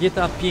 oczywiście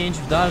GTA 5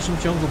 w dalszym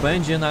ciągu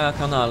będzie na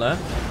kanale,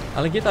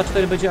 ale GTA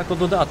 4 będzie jako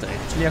dodatek,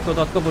 czyli jako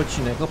dodatkowy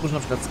odcinek, oprócz na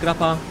przykład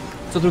scrapa,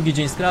 co drugi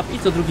dzień scrap i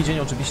co drugi dzień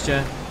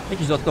oczywiście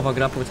jakaś dodatkowa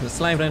gra, powiedzmy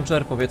Slime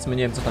Rancher, powiedzmy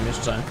nie wiem co tam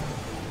jeszcze,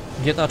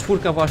 GTA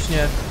 4 właśnie,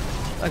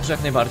 także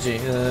jak najbardziej.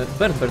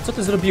 Bert, co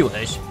ty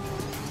zrobiłeś?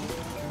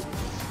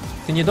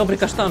 Ty niedobry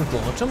kasztanku,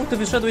 czemu ty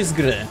wyszedłeś z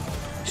gry?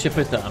 Się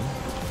pytam.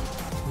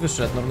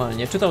 Wyszedł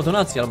normalnie, czytał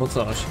donację albo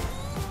coś.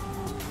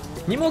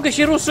 Nie mogę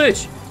się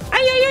ruszyć!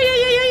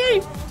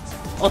 Ajajajajajajaj!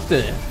 O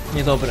ty,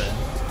 niedobry.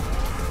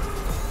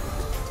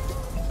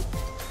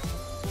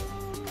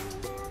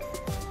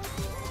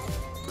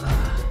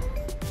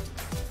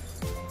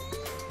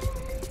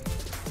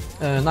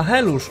 Na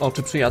Helusz,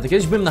 czy przyjadę.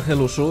 Kiedyś byłem na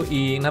Heluszu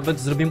i nawet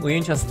zrobiłem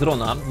ujęcia z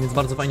drona, więc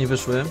bardzo fajnie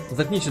wyszły.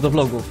 Zerknijcie do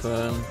vlogów,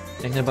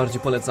 jak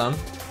najbardziej polecam.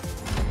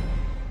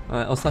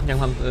 Ostatnio jak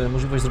mam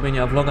możliwość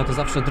zrobienia vloga, to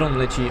zawsze dron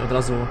leci od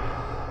razu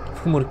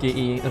w chmurki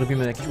i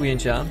robimy jakieś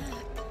ujęcia.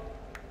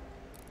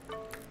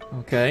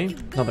 Okej,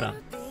 dobra.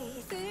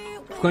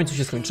 W końcu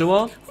się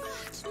skończyło.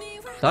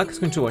 Tak,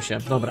 skończyło się,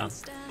 dobra.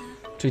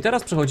 Czyli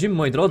teraz przechodzimy,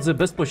 moi drodzy,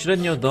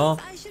 bezpośrednio do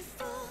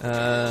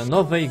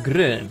nowej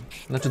gry.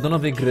 Znaczy do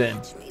nowej gry.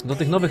 Do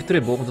tych nowych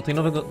trybów, do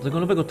tego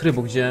nowego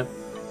trybu, gdzie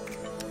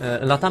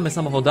latamy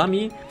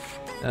samochodami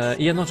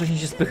i jednocześnie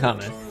się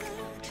spychamy.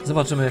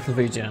 Zobaczymy, jak to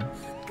wyjdzie.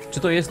 Czy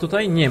to jest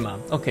tutaj? Nie ma.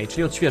 Okej,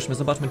 czyli odświeżmy,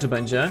 zobaczmy, czy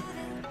będzie.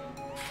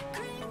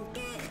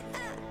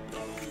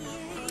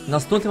 Na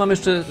stunty mam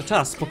jeszcze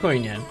czas,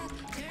 spokojnie.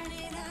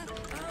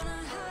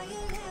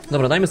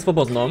 Dobra, dajmy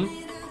swobodną.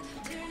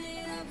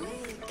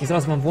 I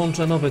zaraz wam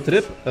włączę nowy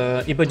tryb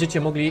i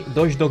będziecie mogli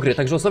dojść do gry.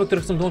 Także osoby,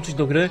 które chcą dołączyć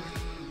do gry,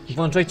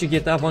 włączajcie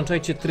GTA,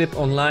 włączajcie tryb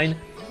online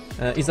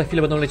i za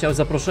chwilę będą leciały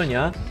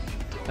zaproszenia.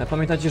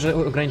 Pamiętajcie, że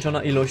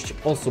ograniczona ilość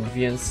osób,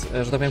 więc,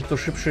 że tak powiem, kto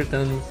szybszy,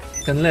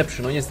 ten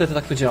lepszy. No niestety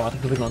tak to działa,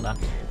 tak to wygląda.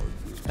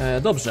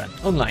 Dobrze,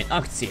 online,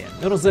 akcje,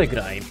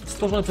 rozegraj,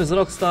 stworzone przez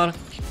Rockstar,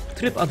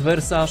 tryb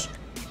adwersarz.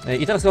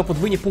 I teraz chyba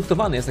podwójnie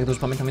punktowany jest, jak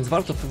dobrze pamiętam, więc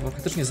warto to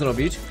faktycznie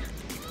zrobić.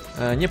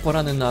 Nie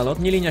porany nalot,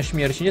 nie linia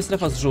śmierci, nie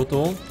strefa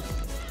zrzutu.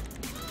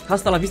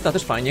 Hasta la vista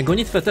też fajnie,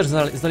 gonitwę też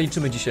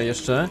zaliczymy dzisiaj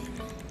jeszcze.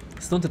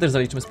 Stunty też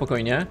zaliczymy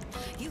spokojnie.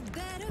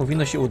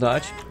 Powinno się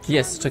udać.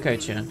 Jest,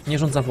 czekajcie. Nie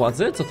rządza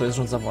władzy? Co to jest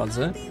rządza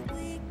władzy?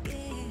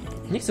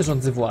 Nie chcę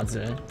rządzy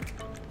władzy.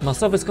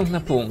 Masowy skok na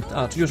punkt.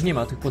 A, czyli już nie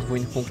ma tych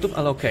podwójnych punktów,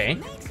 ale okej.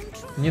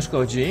 Nie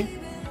szkodzi.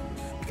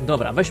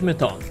 Dobra, weźmy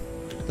to.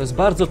 To jest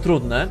bardzo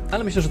trudne,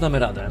 ale myślę, że damy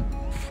radę.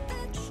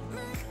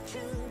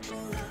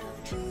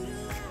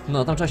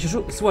 No, tam trzeba się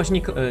słuchać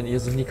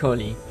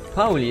Nikoli.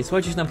 Pauli,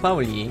 słuchajcie się tam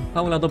Pauli.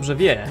 Paula dobrze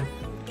wie.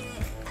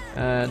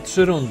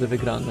 3 rundy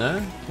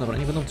wygrane. Dobra,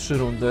 nie będą 3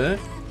 rundy.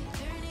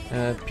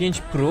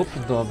 5 prób,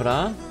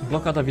 dobra.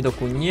 Blokada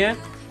widoku nie.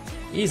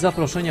 I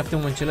zaproszenia w tym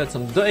momencie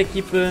lecą do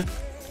ekipy.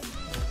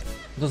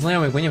 Do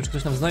znajomych, bo nie wiem, czy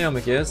ktoś tam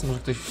znajomych jest. Może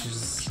ktoś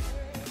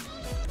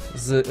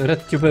z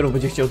RedTuberów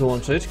będzie chciał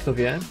dołączyć, kto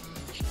wie.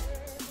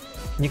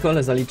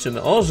 Nikolę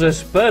zaliczymy. O,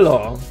 żeż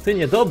Pelo! Ty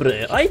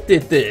niedobry! Aj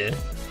ty!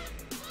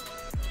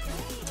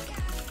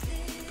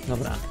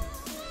 Dobra.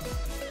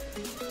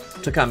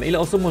 Czekamy. Ile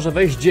osób może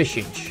wejść?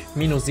 10.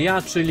 Minus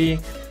ja, czyli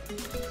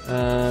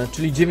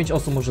 9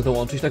 osób może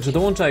dołączyć, także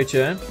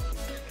dołączajcie.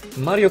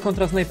 Mario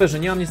kontra snajperzy.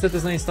 Nie mam niestety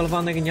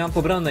zainstalowanej, nie mam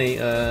pobranej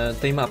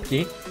tej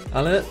mapki,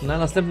 ale na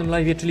następnym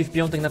live'ie, czyli w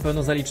piątek, na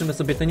pewno zaliczymy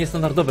sobie te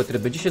niestandardowe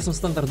tryby. Dzisiaj są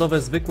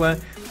standardowe, zwykłe,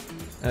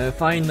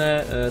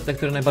 fajne, te,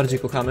 które najbardziej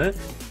kochamy.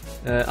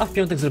 A w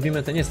piątek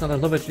zrobimy te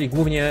niestandardowe, czyli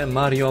głównie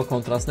Mario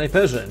kontra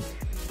snajperzy.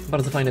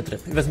 Bardzo fajny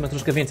tryb. Wezmę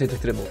troszkę więcej tych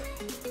trybów.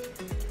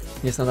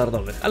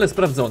 niestandardowych, ale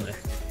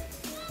sprawdzonych.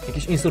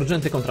 Jakieś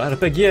insurgenty kontra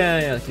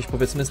RPG, jakieś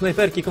powiedzmy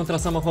snajperki kontra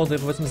samochody,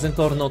 powiedzmy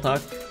Zentorno,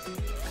 tak?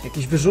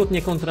 Jakieś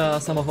wyrzutnie kontra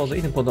samochody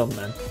i tym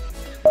podobne.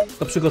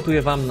 To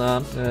przygotuję wam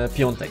na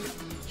piątek.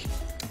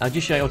 A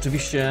dzisiaj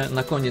oczywiście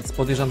na koniec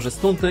podejrzewam, że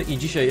stunty i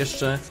dzisiaj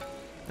jeszcze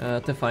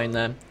te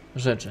fajne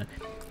rzeczy.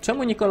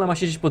 Czemu Nikola ma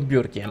siedzieć pod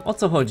biurkiem? O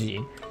co chodzi?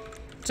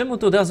 Czemu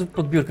tu od razu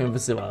pod biurkiem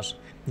wysyłasz?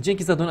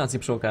 Dzięki za donację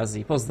przy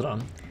okazji. Pozdro.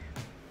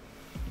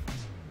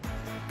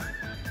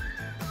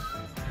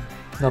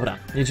 Dobra,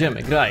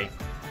 jedziemy, graj.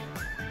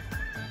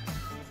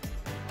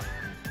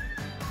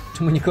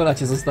 Czemu Nikola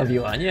cię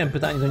zostawiła? Nie wiem,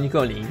 pytanie do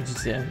Nikoli,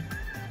 widzicie?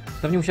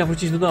 Pewnie musiała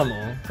wrócić do domu,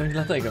 pewnie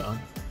dlatego.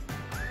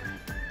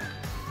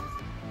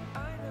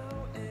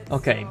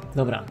 Okej,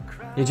 dobra,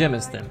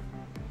 jedziemy z tym.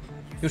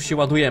 Już się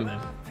ładujemy.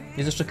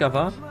 Jest jeszcze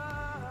kawa?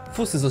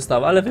 Fusy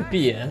zostały, ale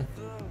wypiję.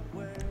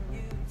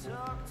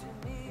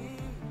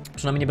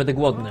 Przynajmniej nie będę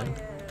głodny.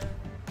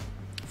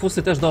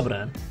 Fusy też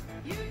dobre.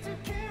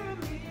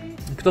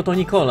 Kto to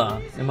Nikola?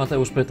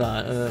 Mateusz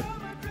pyta.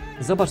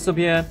 Zobacz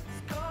sobie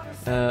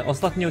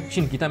ostatnie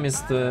odcinki, tam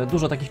jest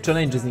dużo takich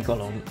challenge'y z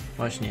Nikolą.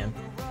 Właśnie.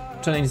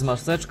 Challenge z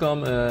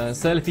maseczką,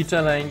 selfie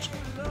challenge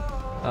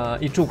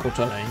i czółko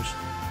challenge.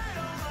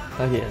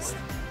 Tak jest.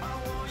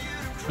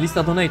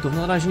 Lista donate'ów,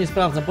 no na razie nie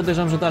sprawdzam,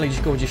 podejrzewam, że dalej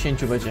gdzieś koło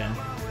 10 będzie.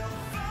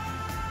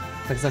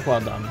 Tak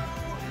zakładam.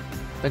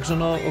 Także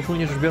no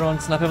ogólnie rzecz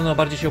biorąc na pewno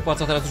bardziej się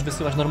opłaca teraz już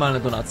wysyłać normalne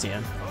donacje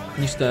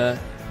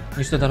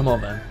niż te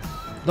darmowe.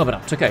 Dobra,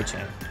 czekajcie.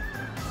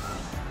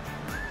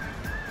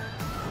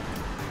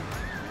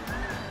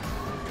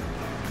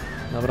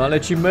 Dobra,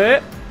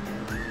 lecimy.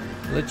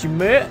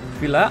 Lecimy.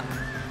 Chwila.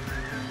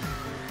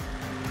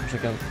 Już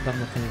jak ja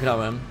dawno w to nie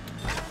grałem.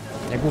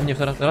 Ja głównie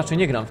raczej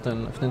nie gram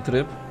w ten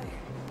tryb.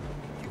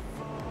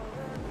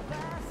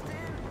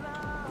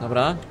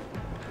 Dobra.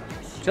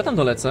 Czy ja tam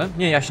dolecę?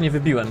 Nie, ja się nie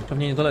wybiłem.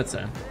 Pewnie nie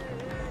dolecę.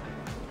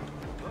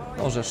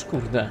 Orzesz,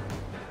 kurde.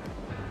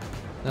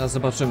 Teraz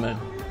zobaczymy.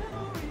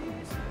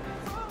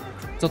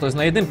 Co to jest,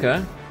 na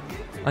jedynkę?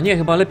 A nie,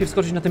 chyba lepiej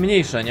wskoczyć na te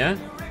mniejsze, nie?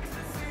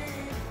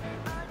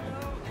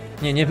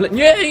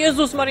 Nie,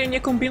 Jezus Maria,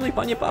 nie kombinuj,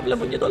 panie Pawle,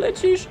 bo nie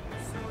dolecisz.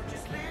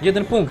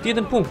 Jeden punkt.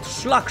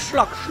 Szlak.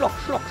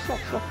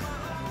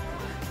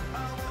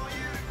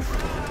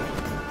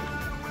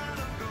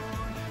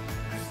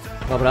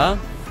 Dobra.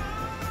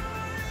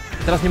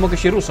 Teraz nie mogę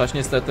się ruszać,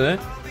 niestety.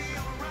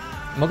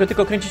 Mogę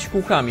tylko kręcić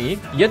kółkami.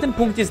 Jeden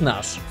punkt jest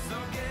nasz.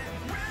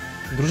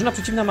 Drużyna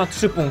przeciwna ma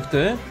 3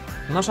 punkty.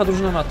 Nasza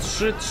drużyna ma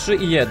 3, 3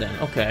 i 1.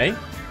 Okej.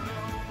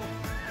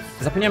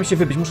 Zapomniałem się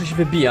wybić, muszę się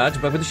wybijać,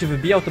 bo jak będę się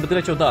wybijał, to będę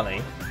leciał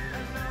dalej.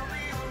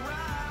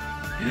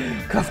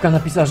 Kawka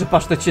napisała, że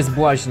pasztet się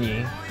zbłaźni.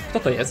 Kto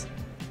to jest?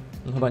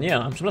 No chyba nie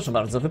ja, przepraszam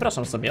bardzo,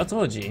 wypraszam sobie, o co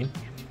chodzi?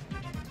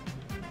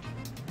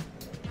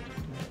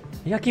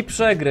 Jaki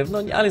przegryw, no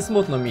ale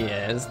smutno mi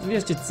jest,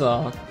 wiecie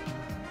co?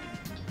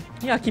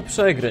 Jaki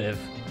przegryw?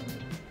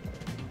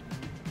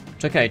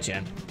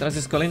 Czekajcie, teraz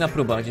jest kolejna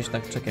próba gdzieś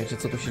tak, czekajcie,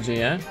 co tu się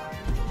dzieje?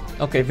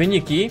 Okej,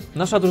 wyniki,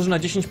 nasza drużyna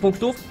 10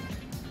 punktów,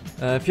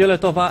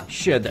 fioletowa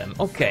 7,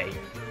 okej.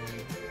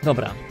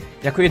 Dobra,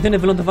 jako jedyny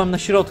wylądowałem na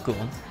środku.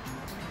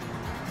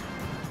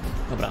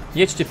 Dobra,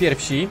 jedźcie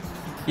pierwsi.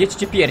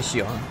 Jedźcie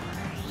piersi, o.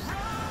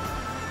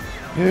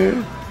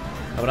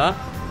 Dobra.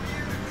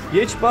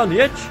 Jedź pan,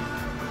 jedź.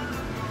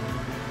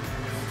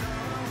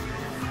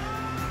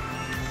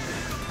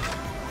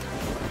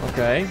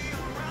 Okej.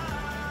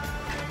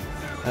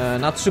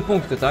 Na 3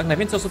 punkty, tak?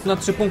 Najwięcej osób na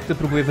 3 punkty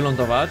próbuje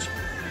wylądować.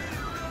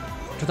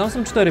 Czy tam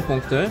są 4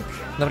 punkty?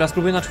 Dobra,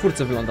 spróbuję na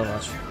 4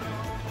 wylądować.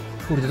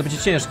 Kurde, to będzie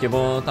ciężkie,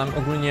 bo tam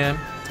ogólnie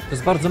to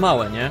jest bardzo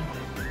małe, nie?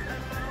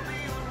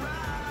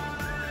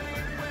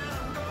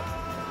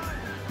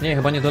 Nie,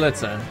 chyba nie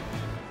dolecę.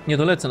 Nie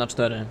dolecę na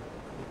 4.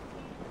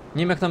 Nie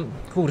wiem jak tam...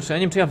 Kurczę, ja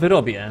nie wiem czy ja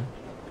wyrobię.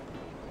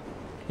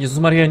 Jezus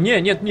Maria,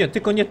 nie,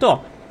 tylko nie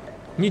to.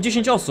 Nie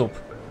 10 osób.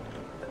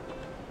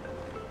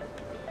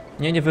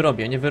 Nie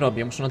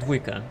wyrobię, muszę na 2.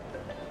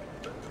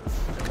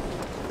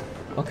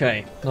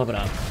 Okej,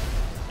 dobra.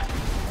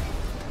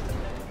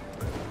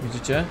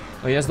 Widzicie?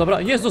 O, jest,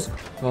 dobra, Jezus!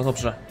 O,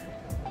 dobrze.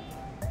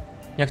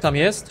 Jak tam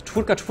jest?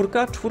 4,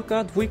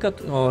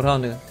 2, o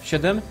rany,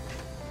 7.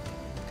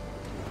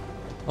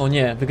 O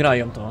nie,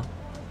 wygrają to.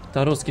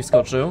 Taruski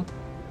wskoczył.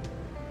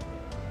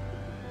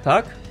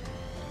 Tak?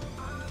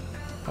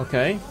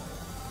 Okej.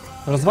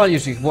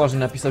 Rozwalisz ich, Błażej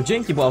napisał.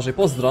 Dzięki, Błażej,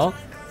 pozdro.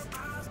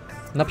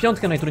 Na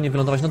 5 najtrudniej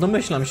wylądować, no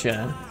domyślam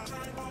się.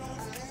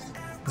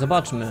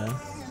 Zobaczmy.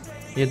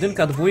 1,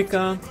 2,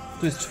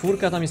 tu jest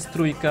 4, tam jest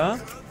 3.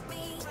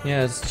 Nie,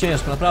 jest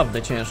ciężko,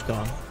 naprawdę ciężko.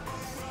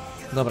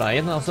 Dobra,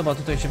 jedna osoba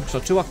tutaj się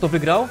wykrzaczyła. Kto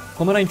wygrał?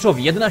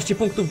 Pomarańczowi, 11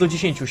 punktów do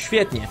 10,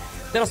 świetnie.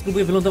 Teraz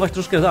spróbuję wylądować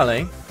troszkę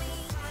dalej.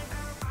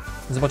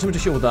 Zobaczymy, czy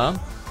się uda.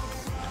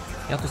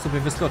 Ja tu sobie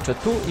wyskoczę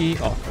tu i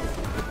o.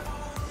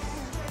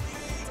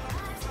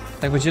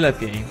 Tak będzie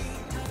lepiej.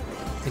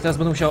 I teraz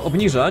będę musiał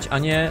obniżać, a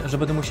nie, że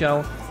będę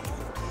musiał...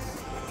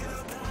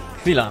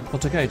 Chwila,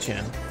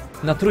 poczekajcie.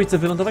 Na 3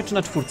 wylądować czy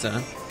na 4?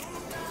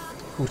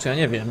 Kurczę, ja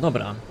nie wiem,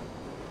 dobra.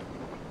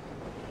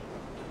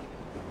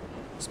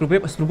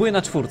 Spróbuję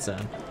na 4.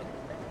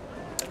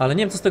 Ale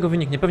nie wiem, co z tego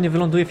wyniknie. Pewnie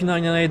wyląduję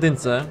finalnie na 1.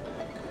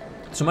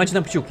 Trzymajcie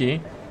tam kciuki.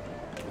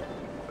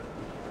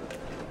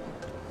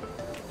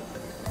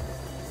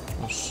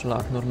 O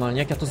szlak, normalnie.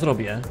 Jak ja to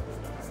zrobię?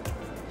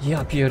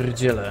 Ja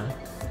pierdzielę.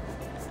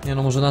 Nie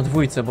no, może na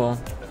 2, bo...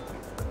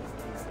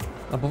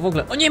 Albo w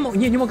ogóle... O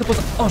nie mogę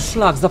poza... O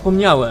szlak,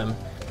 zapomniałem.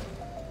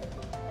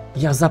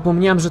 Ja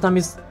zapomniałem, że tam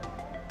jest...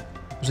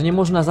 Że nie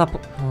można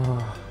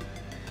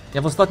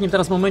Ja w ostatnim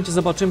teraz momencie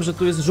zobaczyłem, że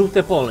tu jest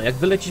żółte pole. Jak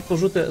wylecisz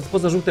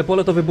poza żółte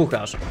pole, to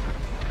wybuchasz.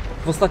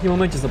 W ostatnim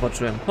momencie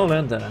zobaczyłem.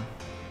 Holender.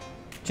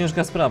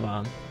 Ciężka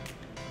sprawa.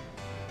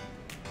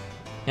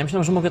 Ja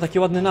myślałem, że mogę taki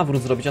ładny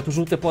nawrót zrobić, a tu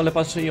żółte pole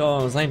patrzę i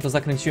zanim to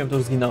zakręciłem, to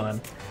już zginąłem.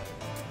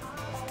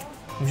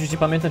 Musicie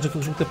pamiętać, że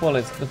tu żółte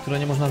pole, do które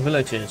nie można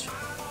wylecieć.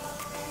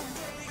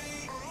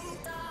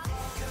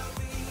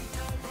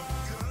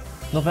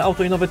 Nowe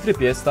auto i nowy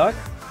tryb jest, tak?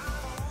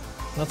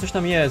 No coś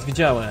tam jest,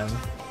 widziałem.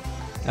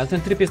 Ale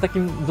ten tryb jest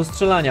takim do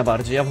strzelania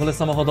bardziej, ja wolę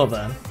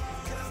samochodowe.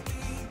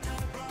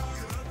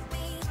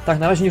 Tak,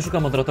 na razie nie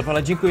szukam moderatorów,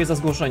 ale dziękuję za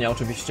zgłoszenia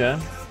oczywiście.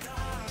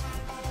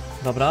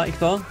 Dobra, i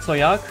kto? Co,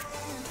 jak?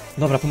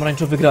 Dobra,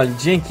 pomarańczowy wygrali,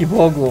 dzięki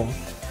Bogu.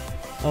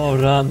 O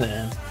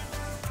rany.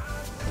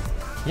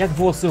 Jak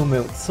włosy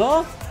umył?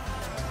 Co?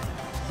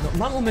 No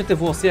mam umyte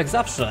włosy jak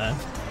zawsze.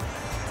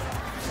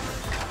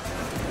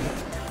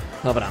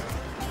 Dobra.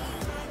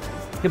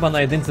 Chyba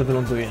na 1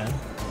 wyląduję.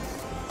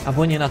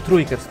 Albo nie, na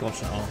 3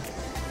 wskoczę, o.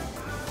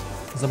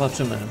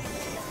 Zobaczymy.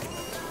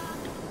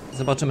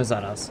 Zobaczymy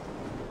zaraz.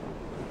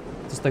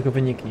 Co z tego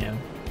wyniknie.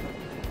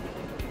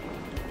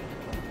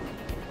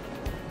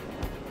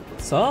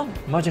 Co?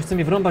 Madzia chce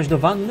mnie wrąbać do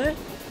wanny?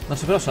 Znaczy,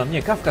 przepraszam,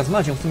 nie, Kawka z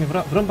Madzią chce mnie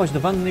wrąbać do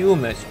wanny i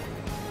umyć.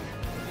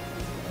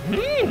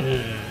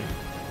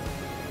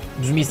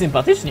 Brzmi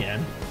sympatycznie.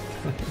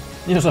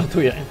 Nie,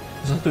 żartuję.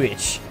 Żartuję.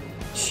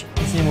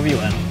 Nic nie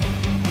mówiłem.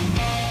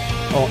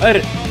 O,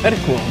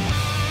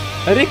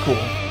 Eryku.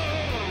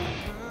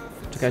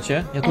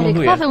 Czekajcie, ja tu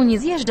ląduję. Paweł, nie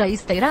zjeżdżaj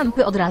z tej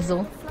rampy od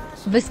razu.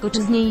 Wyskocz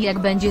z niej jak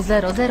będzie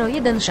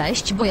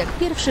 0016, bo jak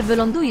pierwszy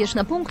wylądujesz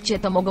na punkcie,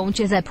 to mogą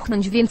cię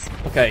zepchnąć, więc...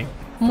 Okej.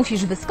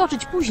 Musisz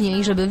wyskoczyć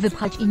później, żeby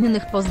wypchać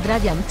innych.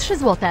 Pozdrawiam, 3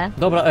 złote.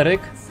 Dobra,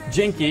 Eryk,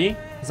 dzięki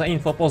za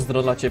info,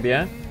 pozdro dla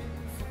ciebie.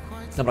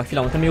 Dobra,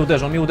 chwila, on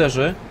mnie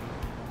uderzy.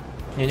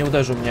 Nie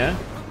uderzył mnie.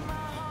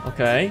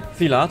 Okej,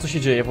 chwila, co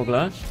się dzieje w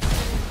ogóle?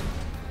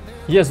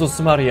 Jezus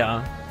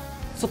Maria.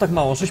 Co tak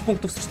mało? 6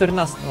 punktów z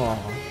 14. O.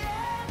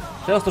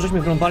 Teraz to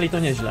żeśmy wrąbali, to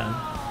nieźle.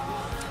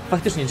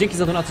 Faktycznie, dzięki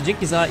za donację,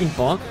 dzięki za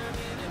info.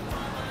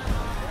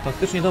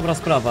 Faktycznie dobra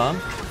sprawa.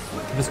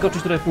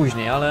 Wyskoczyć trochę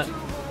później, ale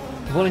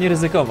wolę nie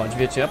ryzykować,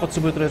 wiecie, ja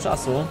potrzebuję trochę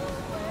czasu.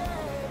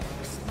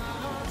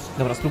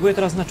 Dobra, spróbuję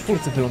teraz na 4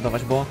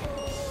 wylądować, bo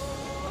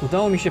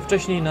udało mi się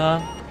wcześniej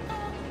na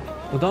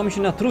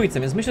 3,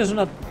 więc myślę,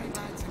 że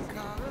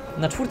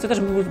na 4 też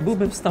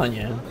byłbym w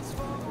stanie.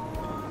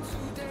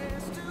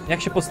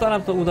 Jak się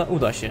postaram, to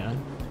uda się.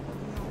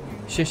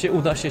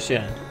 Uda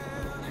się.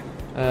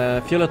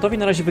 Fioletowi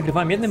na razie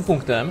wygrywałem 1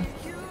 punktem.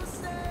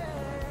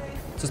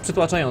 Co jest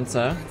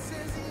przytłaczające.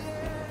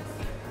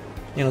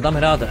 Nie no, damy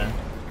radę.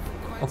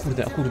 O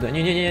kurde.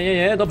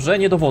 Nie. Dobrze,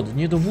 nie do wody.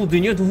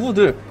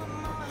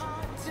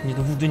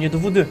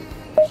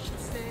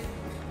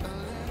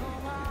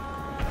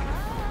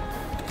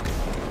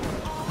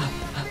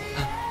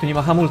 Tu nie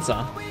ma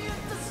hamulca.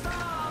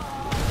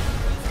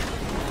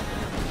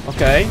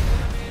 Okej.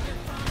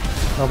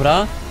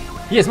 Dobra.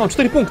 Jest, mam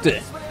 4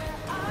 punkty.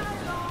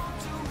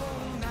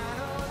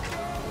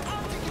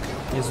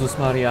 Jezus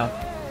Maria.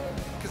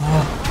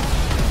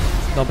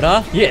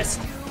 Dobra, jest.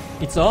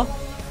 I co?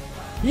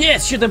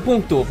 Jest, 7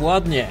 punktów,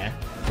 ładnie.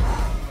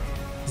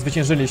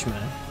 Zwyciężyliśmy.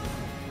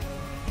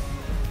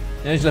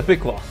 Nieźle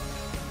pykło.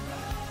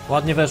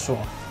 Ładnie weszło.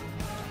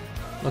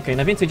 Okej,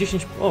 na więcej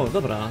 10... O,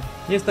 dobra.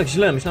 Nie jest tak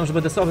źle, myślałem, że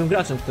będę słabym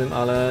graczem w tym,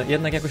 ale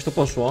jednak jakoś to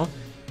poszło.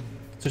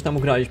 Coś tam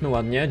ugraliśmy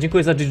ładnie.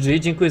 Dziękuję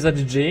za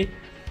GG.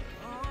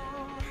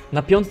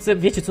 Na 5,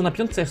 wiecie co, na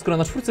 5, skoro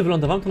na 4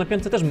 wylądowałem, to na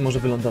 5 też bym może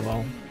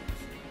wylądował.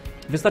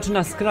 Wystarczy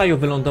na skraju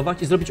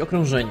wylądować i zrobić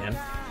okrążenie.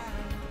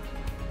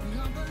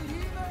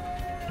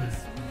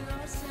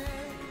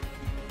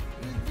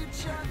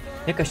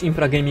 Jakaś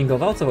impra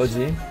gamingowa, o co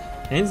chodzi?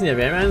 Ja nic nie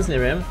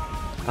wiem.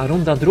 A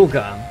runda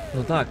druga.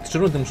 No tak, 3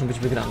 rundy muszą być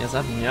wygrane,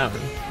 zapomniałem.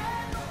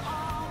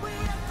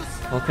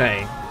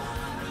 Okej.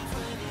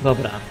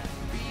 Dobra.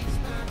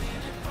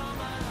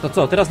 To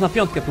co, teraz na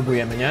 5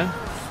 próbujemy, nie?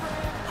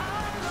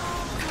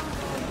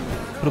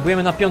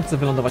 Próbujemy na 5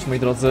 wylądować, moi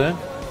drodzy.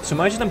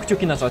 Trzymajcie tam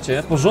kciuki na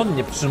czacie,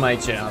 porządnie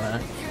trzymajcie, ale...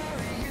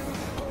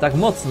 Tak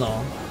mocno,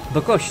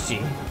 do kości.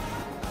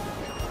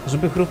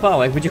 Żeby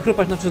chrupało, jak będzie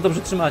chrupać, znaczy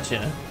dobrze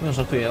trzymacie. No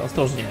żartuję,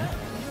 ostrożnie.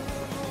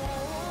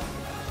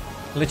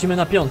 Lecimy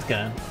na 5.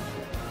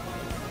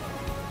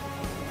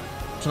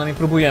 Przynajmniej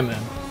próbujemy.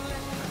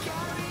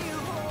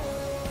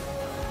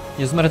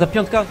 Jezus Maria, ta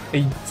 5...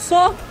 Ej,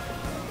 co?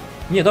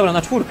 Nie, dobra,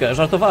 na 4,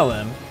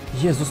 żartowałem.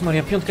 Jezus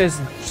Maria, 5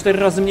 jest 4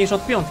 razy mniejsza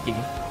od 5.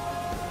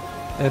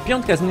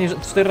 5 jest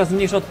 4 razy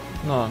mniejsza od...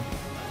 No.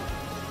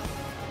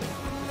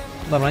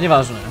 Dobra,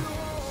 nieważne.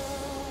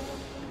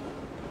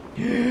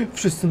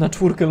 Wszyscy na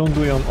czwórkę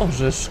lądują.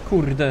 Ożeż,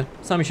 kurde.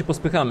 Sami się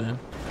pospychamy.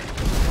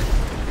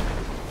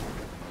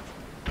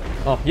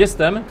 O,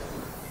 jestem.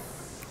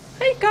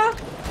 Hejka!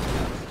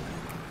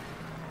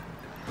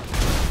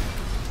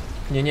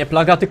 Nie, nie,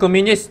 plaga, tylko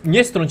mnie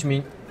nie strąć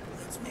mi.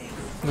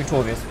 Mój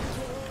człowiek.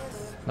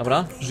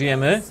 Dobra,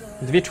 żyjemy.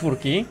 2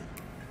 czwórki.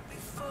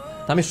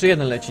 Tam jeszcze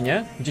jeden leci,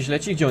 nie? Gdzieś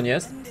leci? Gdzie on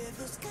jest?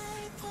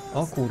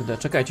 O kurde,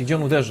 czekajcie, gdzie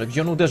on uderzy?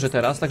 Gdzie on uderzy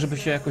teraz, tak żeby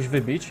się jakoś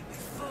wybić?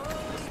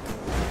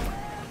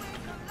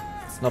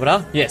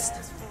 Dobra, jest.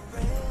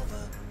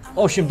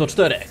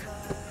 8-4.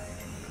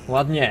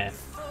 Ładnie.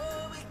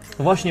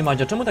 Właśnie,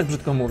 Madzia, czemu tak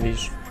brzydko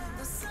mówisz?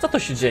 Co to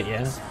się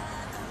dzieje?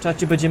 Trzeba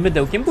ci będzie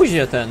mydełkiem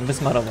buzię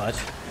wysmarować.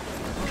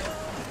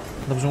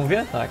 Dobrze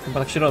mówię? Tak, chyba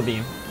tak się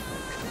robi.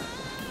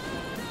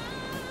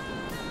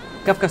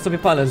 Kawka sobie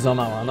palec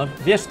złamała. No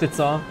wiesz ty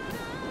co?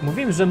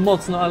 Mówiłem, że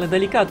mocno, ale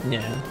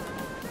delikatnie.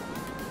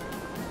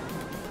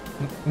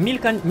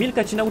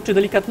 Milka ci nauczy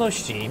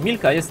delikatności.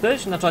 Milka,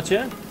 jesteś na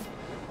czacie?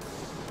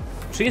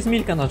 Czy jest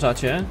Milka na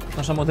czacie?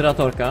 Nasza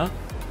moderatorka.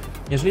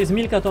 Jeżeli jest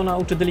Milka, to ona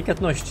uczy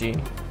delikatności.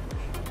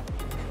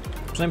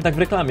 Przynajmniej tak w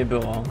reklamie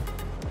było.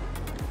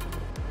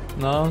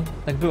 No,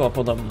 tak było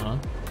podobno.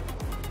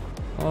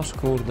 Oż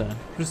kurde.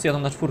 Wszyscy jadą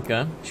na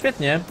czwórkę.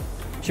 Świetnie.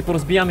 Się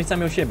porozbijamy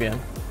sami o siebie.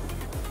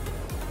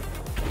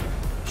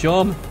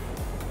 Ziom!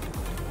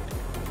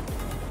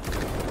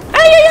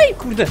 Ej,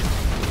 kurde!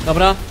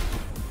 Dobra.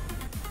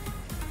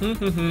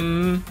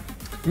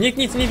 Nikt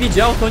nic nie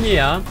widział, to nie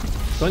ja.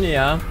 To nie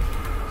ja.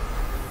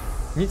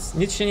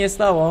 Nic się nie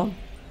stało.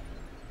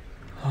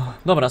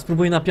 Dobra,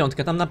 spróbuję na 5.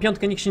 Tam na 5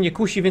 nikt się nie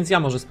kusi, więc ja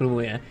może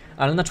spróbuję.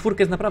 Ale na 4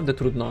 jest naprawdę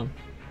trudno.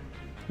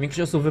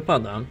 Większość osób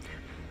wypada.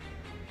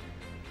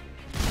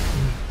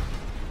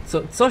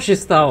 Co się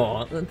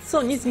stało?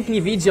 Co? Nic nikt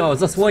nie widział.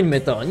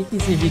 Zasłońmy to. Nikt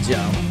nic nie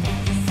widział.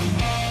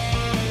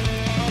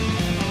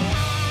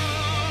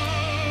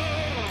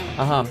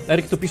 Aha,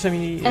 Eryk tu pisze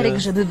mi... Eryk,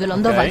 żeby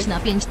wylądować okay. na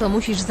 5, to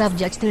musisz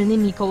zawdziać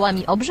tylnymi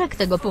kołami o brzeg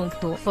tego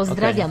punktu.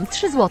 Pozdrawiam,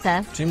 3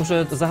 złote. Czyli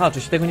muszę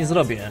zahaczyć, tego nie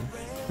zrobię.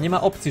 Nie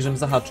ma opcji, żebym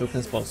zahaczył w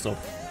ten sposób.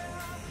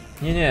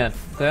 Nie,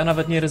 to ja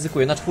nawet nie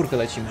ryzykuję, na 4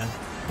 lecimy.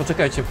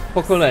 Poczekajcie,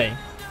 po kolei.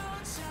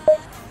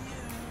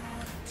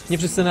 Nie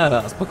wszyscy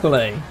naraz, po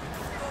kolei.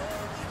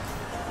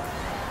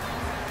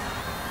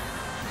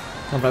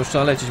 Dobra, już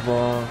trzeba lecieć,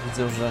 bo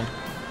widzę, że...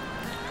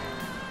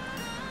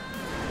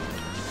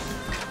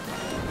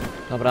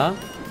 Dobra.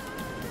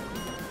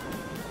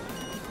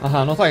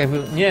 Aha, no tak,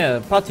 jakby...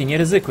 Nie, Patty, nie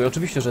ryzykuj,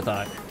 oczywiście, że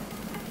tak.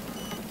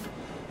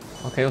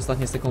 Okej,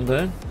 ostatnie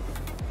sekundy.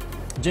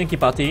 Dzięki,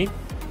 Patty.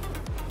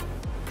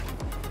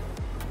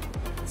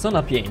 Co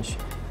na 5?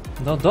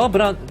 No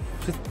dobra.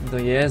 No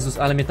Jezus,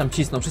 ale mnie tam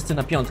cisną, wszyscy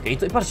na 5. I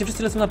to, patrzcie,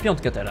 wszyscy lecą na 5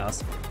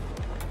 teraz.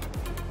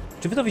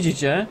 Czy wy to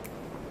widzicie?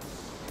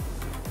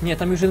 Nie,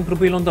 tam już jeden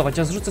próbuje lądować,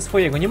 ja zrzucę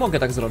swojego, nie mogę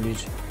tak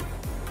zrobić.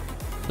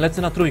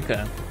 Lecę na 3.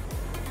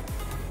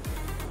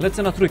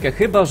 Lecę na 3,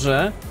 chyba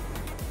że...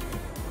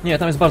 Nie,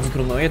 tam jest bardzo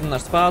trudno, jeden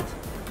nasz spadł.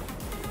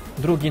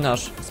 Drugi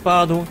nasz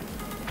spadł.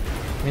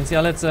 Więc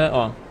ja lecę,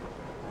 o.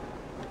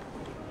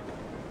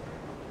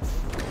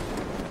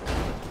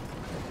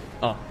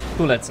 O,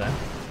 tu lecę.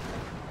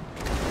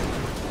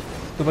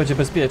 Tu będzie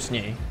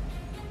bezpieczniej.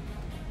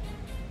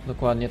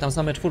 Dokładnie, tam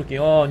same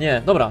 4. O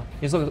nie, dobra,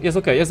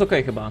 jest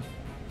okej chyba.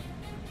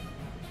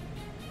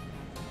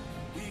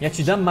 Ja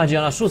ci dam,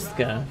 Madzia, na 6.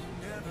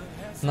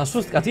 Na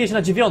 6, a ty jedź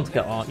na 9.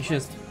 O, i się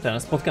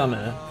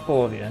spotkamy w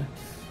połowie.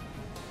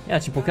 Ja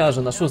ci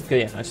pokażę na 6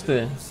 jechać,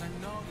 ty.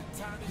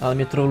 Ale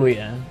mnie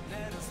troluje.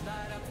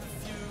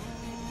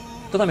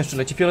 To tam jeszcze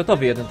leci,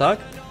 fioletowy jeden, tak?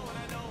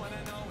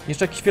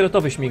 Jeszcze jakiś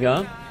fioletowy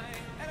śmiga.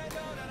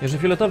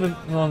 Jeżeli fioletowy,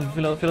 no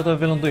fioletowy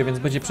wyląduje, więc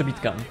będzie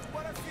przebitka.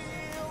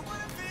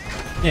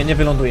 Nie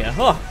wyląduje.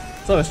 O!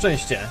 Całe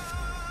szczęście.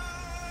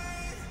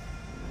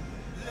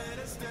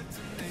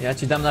 Ja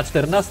ci dam na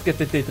 14,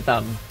 ty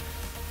tam.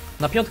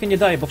 Na 5 nie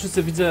daję, bo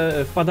wszyscy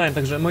widzę wpadają,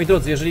 także moi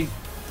drodzy, jeżeli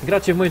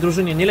gracie w mojej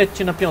drużynie, nie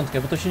lećcie na 5,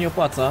 bo to się nie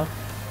opłaca.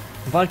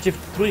 Walcie w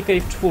 3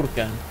 i w 4,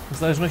 w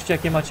zależności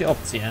jakie macie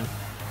opcje.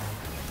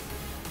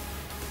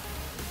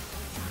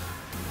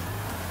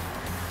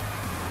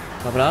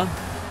 Dobra.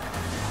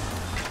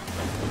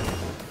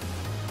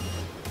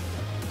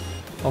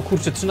 O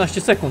kurczę,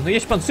 13 sekund, no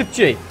jedź pan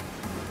szybciej.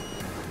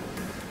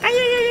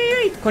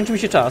 Ajajajaj. Kończy mi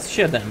się czas,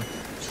 7,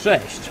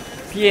 6,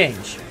 5,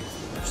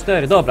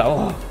 4, dobra,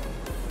 o.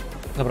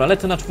 Dobra,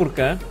 lecę na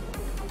 4.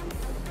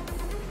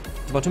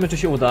 Zobaczymy, czy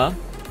się uda.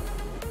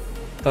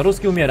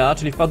 Taruski umiera,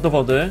 czyli wpadł do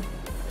wody.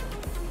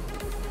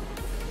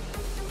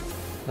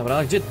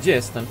 Dobra, gdzie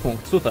jest ten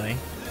punkt? Tutaj.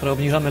 Trochę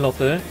obniżamy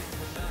loty.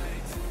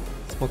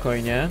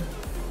 Spokojnie.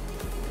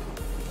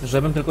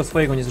 Żebym tylko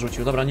swojego nie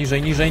zrzucił. Dobra,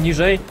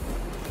 niżej.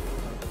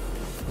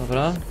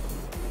 Dobra.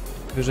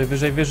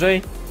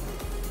 Wyżej.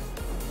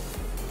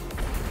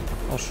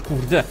 Oż,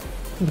 kurde.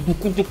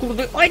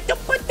 Kurde. Oj, to.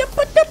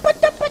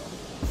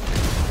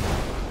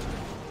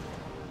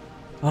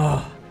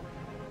 O,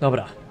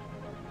 dobra.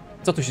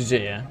 Co tu się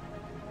dzieje?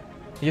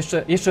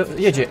 Jeszcze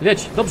jedzie,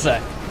 leć, dobrze.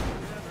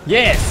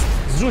 Jest!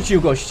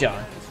 Zrzucił gościa.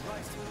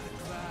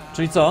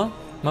 Czyli co?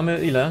 Mamy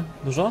ile?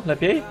 Dużo?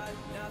 Lepiej?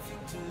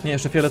 Nie,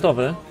 jeszcze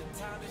fioletowy.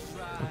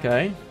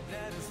 Okej.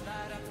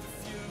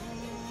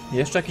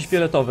 Jeszcze jakiś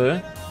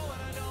fioletowy.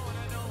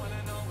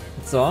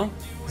 Co?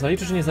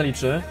 Zaliczy czy nie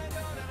zaliczy?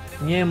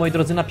 Nie, moi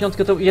drodzy, na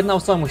piątkę to jedna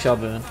osoba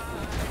musiałaby.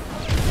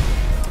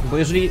 Bo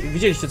jeżeli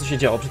widzieliście, co się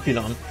działo przed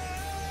chwilą,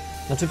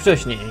 znaczy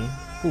wcześniej,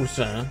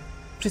 kurczę,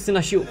 wszyscy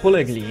nasi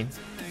polegli.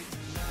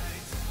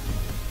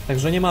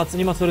 Także nie ma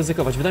co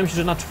ryzykować. Wydaje mi się,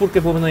 że na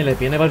czwórkę byłoby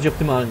najlepiej, najbardziej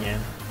optymalnie.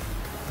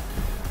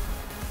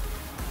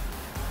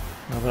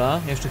 Dobra,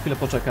 jeszcze chwilę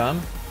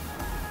poczekam.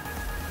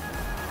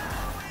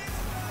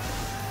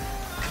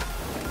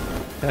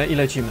 I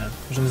lecimy,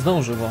 żebym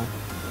zdążył, bo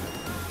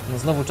no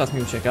znowu czas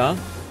mi ucieka.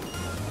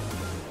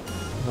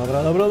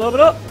 Dobra, dobra,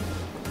 dobra.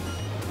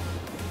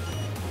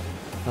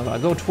 Dobra,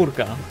 go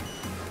czwórka.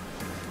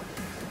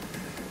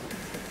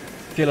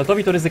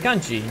 Fioletowi to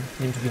ryzykanci, nie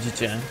wiem czy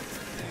widzicie.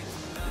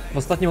 W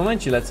ostatnim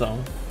momencie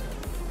lecą.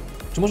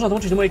 Czy można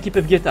dołączyć do mojej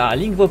ekipy w GTA?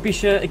 Link w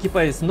opisie,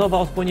 ekipa jest nowa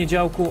od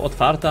poniedziałku,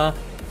 otwarta.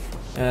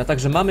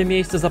 Także mamy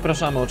miejsce,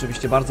 zapraszamy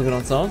oczywiście bardzo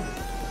gorąco.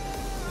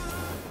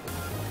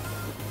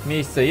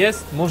 Miejsce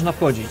jest, można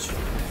wchodzić.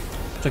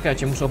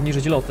 Czekajcie, muszę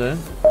obniżyć loty.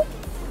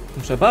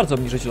 Muszę bardzo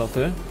obniżyć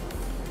loty.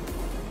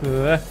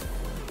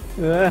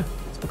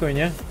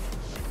 Spokojnie.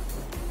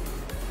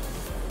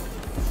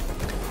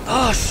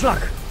 A,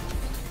 szlak!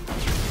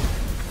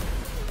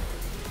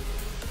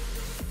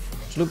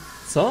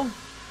 Co?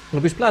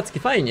 Lubisz placki?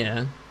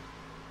 Fajnie.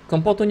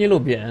 Kompotu nie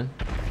lubię.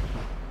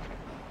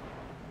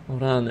 O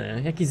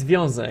rany, jaki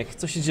związek?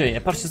 Co się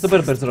dzieje? Patrzcie, co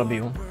Berbert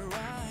zrobił.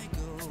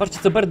 Patrzcie,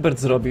 co Berbert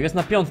zrobił. Jest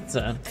na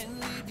piątce.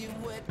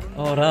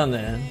 O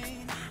rany.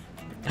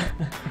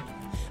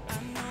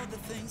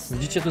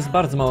 Widzicie, to jest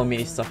bardzo mało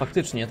miejsca.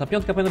 Faktycznie, ta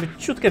piątka powinna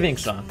być ciutkę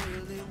większa.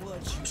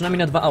 Przynajmniej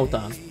na 2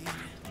 auta.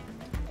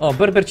 O,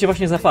 Berbert się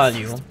właśnie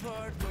zapalił.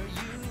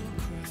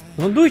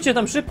 Lądujcie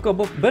tam szybko,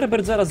 bo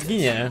Berbert zaraz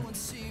zginie.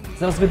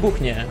 Zaraz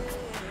wybuchnie.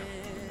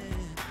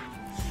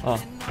 O.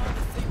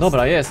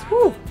 Dobra, jest.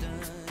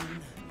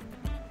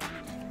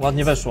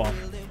 Ładnie weszło.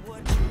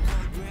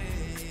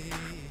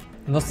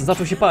 No,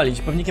 zaczął się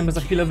palić. Pewnikiem by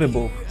za chwilę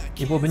wybuch.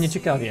 I byłoby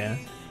nieciekawie.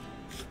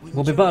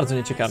 Byłoby bardzo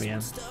nieciekawie.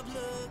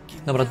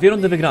 Dobra, 2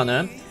 rundy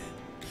wygrane.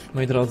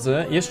 Moi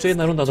drodzy, jeszcze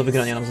jedna runda do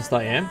wygrania nam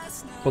zostaje.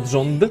 Pod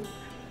rząd.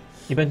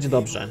 I będzie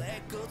dobrze.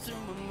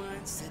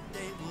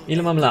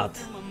 Ile mam lat?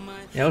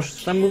 Ja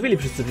już tam mówili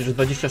wszyscy, że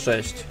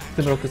 26. W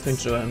tym roku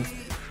skończyłem.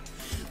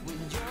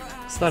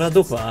 Stara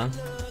dupa.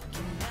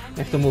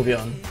 Jak to mówią.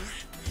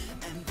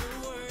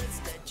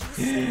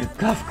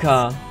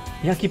 Kawka!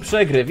 Jaki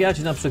przegryw? Ja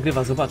cię tam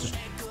przegrywa, zobaczysz.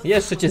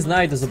 Jeszcze cię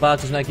znajdę,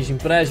 zobaczysz na jakiejś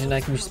imprezie, na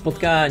jakimś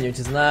spotkaniu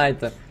cię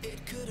znajdę.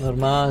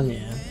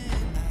 Normalnie.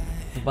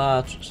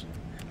 Zobaczysz.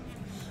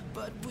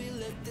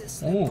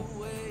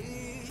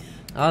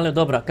 Ale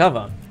dobra,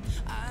 kawa.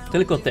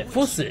 Tylko te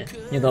fusy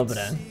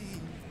niedobre.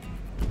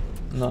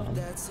 No.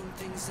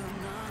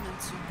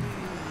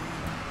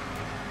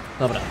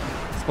 Dobra,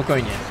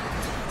 spokojnie.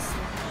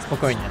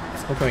 Spokojnie,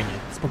 spokojnie,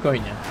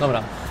 spokojnie.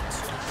 Dobra.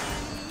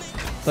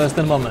 To jest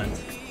ten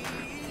moment.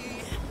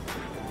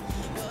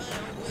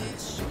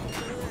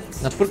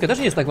 Na czwórkę też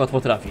nie jest tak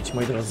łatwo trafić,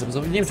 moi drodzy.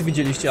 Nie wiem, czy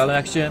widzieliście, ale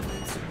jak się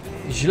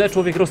źle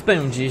człowiek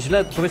rozpędzi,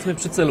 źle, powiedzmy,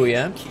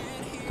 przyceluje,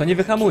 to nie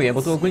wyhamuje,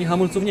 bo tu ogólnie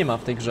hamulców nie ma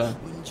w tej grze.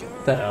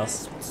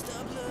 Teraz.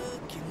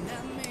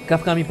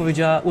 Kawka mi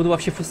powiedziała,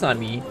 udław się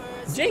fusami.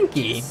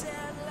 Dzięki!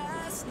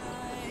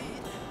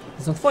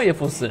 To są twoje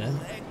fusy.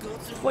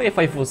 Twoje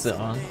fajfusy,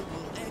 o.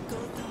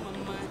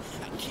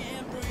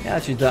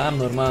 Ja ci dam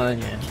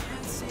normalnie.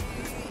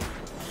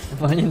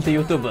 Walnięty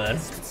youtuber.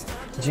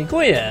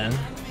 Dziękuję.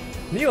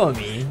 Miło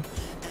mi.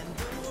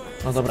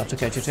 No dobra,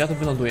 czekajcie, czy ja tu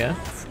wyląduję?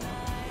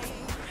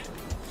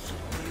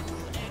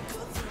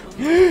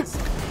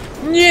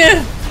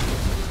 Nie!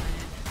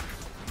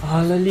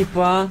 Ale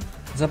lipa.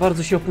 Za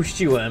bardzo się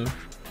opuściłem.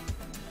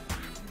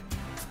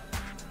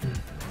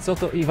 Co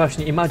to? I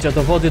właśnie, i Madzia,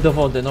 do wody, do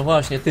wody. No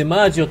właśnie, ty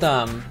Madzio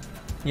tam.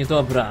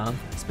 Niedobra.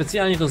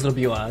 Specjalnie to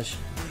zrobiłaś.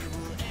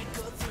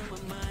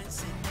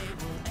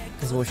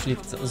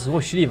 Złośliwca,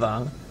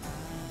 złośliwa.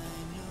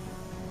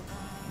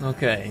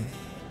 Okej.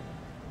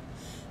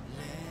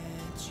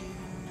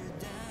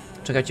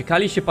 Czekajcie,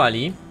 Kali się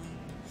pali.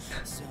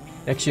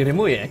 Jak się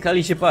rymuje,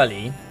 Kali się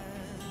pali.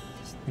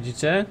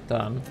 Widzicie?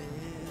 Tam.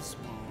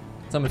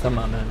 Co my tam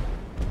mamy?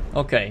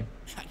 Okej.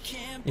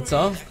 I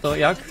co? To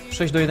jak?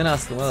 6 do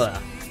 11.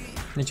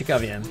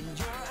 Nieciekawie.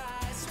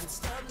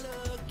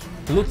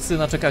 Ludcy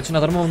naczekacie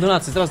na darmową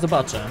donację, zaraz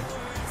zobaczę.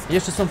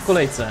 Jeszcze są w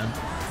kolejce.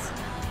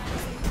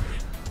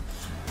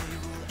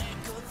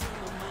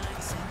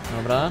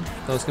 Dobra,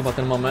 to jest chyba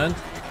ten moment.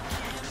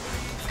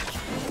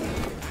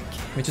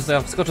 Wiecie co,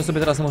 ja wskoczę sobie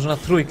teraz może na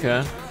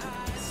trójkę.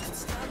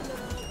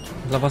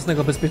 Dla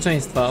własnego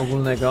bezpieczeństwa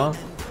ogólnego.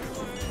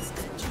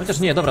 Chociaż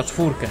nie, dobra,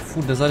 czwórkę.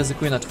 Kurde,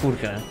 zaryzykuję na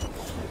czwórkę.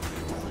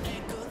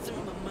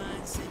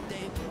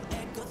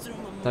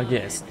 Tak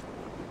jest.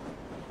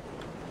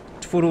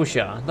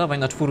 Czwórusia, dawaj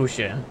na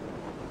czwórusie.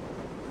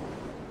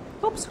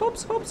 hops,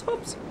 hops, hops,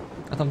 hops.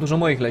 A tam dużo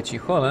moich leci,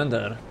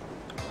 Holender.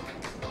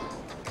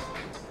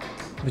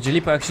 Będzie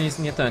lipa, jak się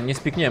nie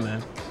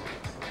spikniemy.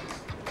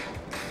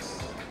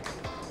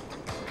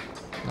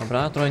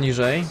 Dobra, trochę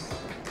niżej.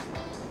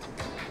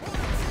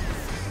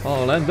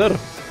 O, Lender!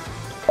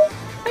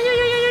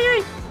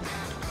 Ej.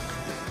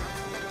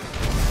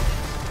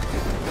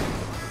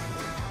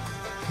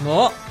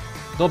 No,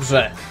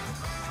 dobrze.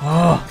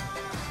 O,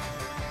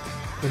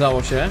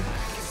 udało się.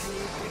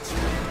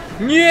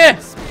 Nie!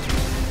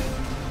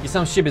 I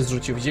sam z siebie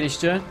zrzucił,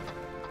 widzieliście?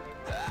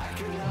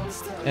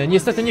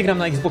 Niestety nie gram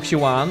na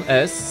Xboxie One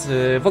S.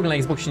 W ogóle na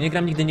Xboxie nie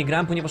gram, nigdy nie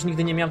gram, ponieważ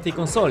nigdy nie miałem tej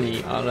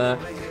konsoli, ale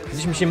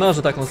gdzieś mi się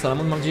marzy ta konsola.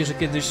 Mam nadzieję, że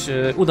kiedyś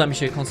uda mi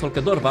się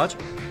konsolkę dorwać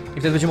i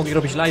wtedy będziemy mogli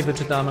robić live'y,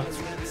 czy tam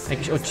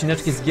jakieś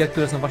odcineczki z gier,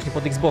 które są właśnie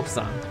pod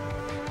Xboxa.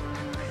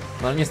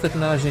 No ale niestety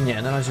na razie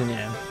nie,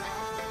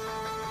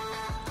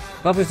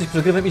 Paweł, jesteś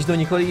przegrywem, idź do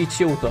Nikoli i idź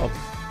się utop.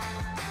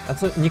 A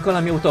co,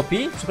 Nikola mnie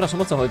utopi?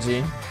 Przepraszam, o co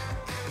chodzi?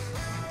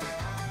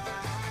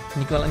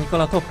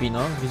 Nikola topi, no.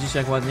 Widzicie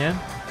jak ładnie?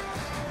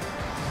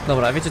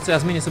 Dobra, wiecie co, ja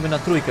zmienię sobie na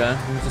trójkę,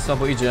 bo mi to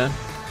słabo idzie.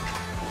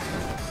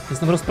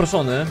 Jestem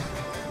rozproszony.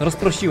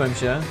 Rozprosiłem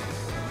się.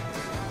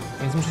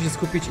 Więc muszę się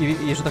skupić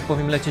i że tak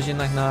powiem, lecieć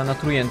jednak na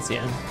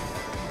trójęcję.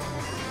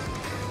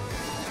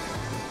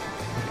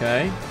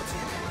 Okej.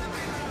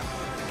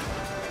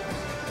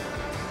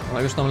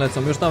 O, już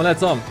tam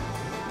lecą.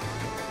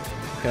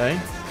 Okej.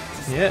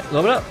 Nie,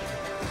 dobra.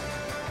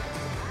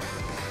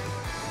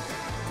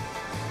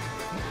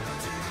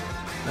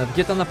 W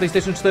GTA na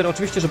PlayStation 4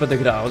 oczywiście, że będę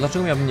grał.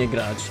 Dlaczego miałbym nie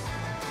grać?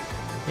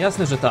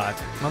 Jasne, że tak.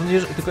 Mam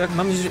nadzieję, że, tylko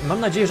mam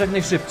nadzieję, że jak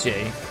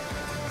najszybciej.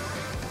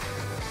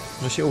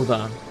 Że się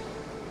uda.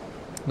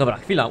 Dobra,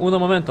 chwila, uno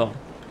momento.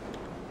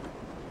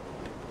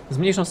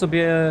 Zmniejszam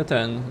sobie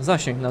ten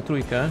zasięg na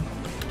trójkę.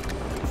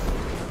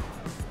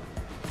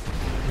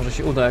 Może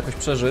się uda jakoś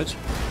przeżyć.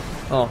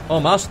 O,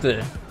 masz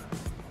ty.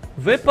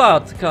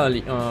 Wypad,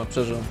 Kali. O,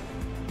 przeżył.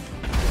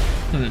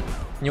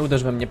 Nie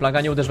uderz we mnie,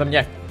 plaga, nie uderz we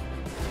mnie.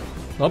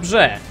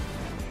 Dobrze.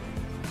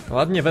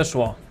 Ładnie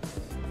weszło.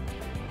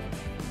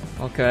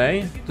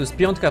 Okej. Tu jest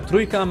piątka,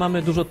 trójka,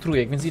 mamy dużo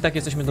trójek, więc i tak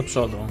jesteśmy do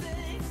przodu.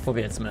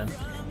 Powiedzmy.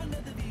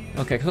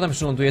 Okej, kto tam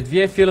jeszcze ląduje?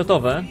 Dwie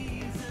fioletowe.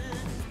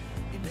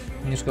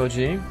 Nie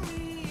szkodzi.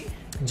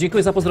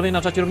 Dziękuję za pozdrowienie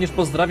na czacie, również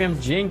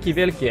pozdrawiam. Dzięki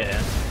wielkie.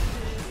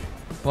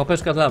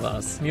 Łapeczka dla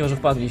was. Miło, że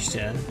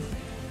wpadliście.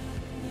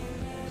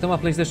 Kto ma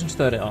PlayStation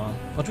 4? O,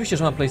 oczywiście,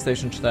 że ma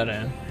PlayStation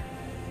 4.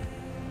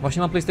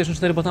 Właśnie mam PlayStation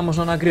 4, bo tam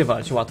można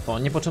nagrywać łatwo.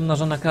 Niepotrzebna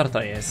żadna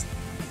karta jest.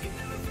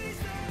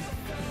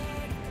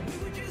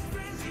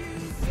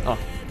 O,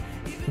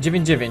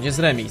 9-9, jest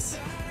remis.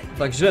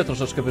 Tak źle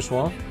troszeczkę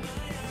wyszło.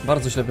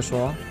 Bardzo źle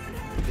wyszło.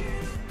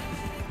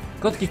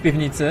 Kotki w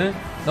piwnicy.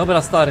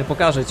 Dobra, stary,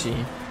 pokażę ci.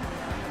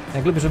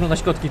 Jak lubisz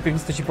oglądać kotki w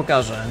piwnicy, to ci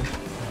pokażę.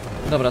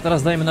 Dobra,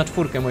 teraz dajemy na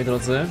czwórkę, moi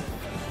drodzy.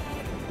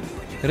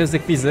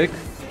 Ryzyk fizyk.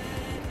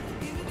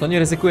 Kto nie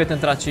ryzykuje, ten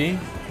traci.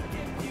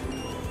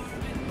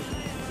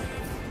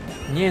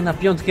 Nie, na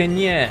piątkę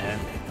nie.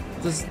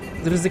 To jest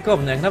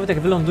ryzykowne. Nawet jak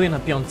wyląduję na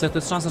piątce, to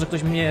jest szansa, że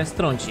ktoś mnie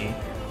strąci.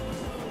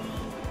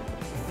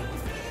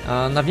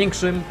 A na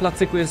większym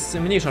placyku jest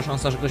mniejsza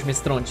szansa, że ktoś mnie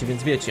strąci,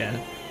 więc wiecie.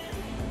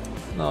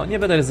 No, nie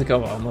będę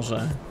ryzykował,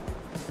 może.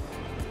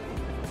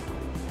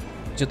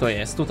 Gdzie to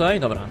jest? Tutaj?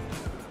 Dobra.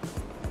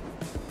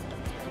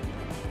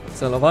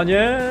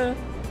 Celowanie.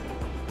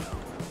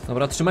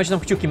 Dobra, trzymajcie tam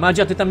kciuki.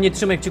 Madzia, ty tam nie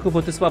trzymaj kciuków,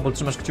 bo ty słabo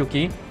trzymasz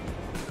kciuki.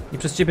 I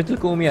przez ciebie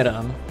tylko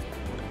umieram.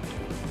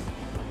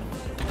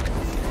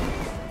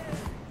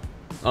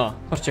 O,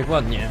 patrzcie jak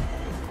ładnie.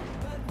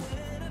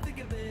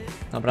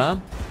 Dobra.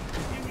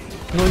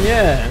 No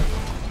nie.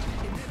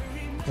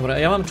 Dobra,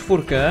 ja mam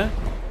czwórkę.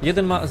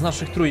 Jeden ma z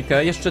naszych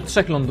trójkę. Jeszcze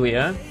trzech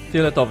ląduje.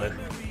 Fioletowych.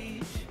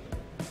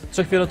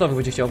 Trzech fioletowych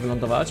będzie chciał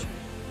wylądować.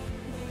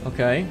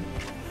 Okej.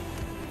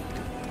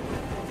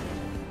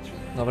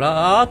 Dobra,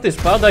 a ty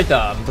spadaj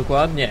tam.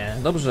 Dokładnie,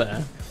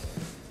 dobrze.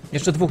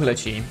 Jeszcze dwóch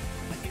leci.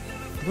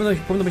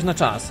 Powinno być na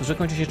czas, że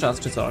kończy się czas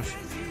czy coś.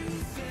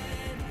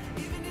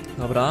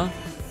 Dobra.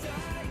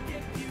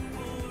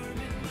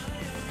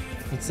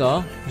 I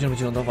co? Gdzie on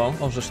będzie lądował?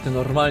 O, żeż ty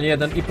normalnie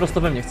jeden i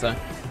prosto we mnie chce.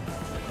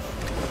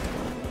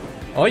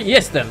 Oj,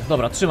 jestem!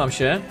 Dobra, trzymam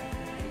się.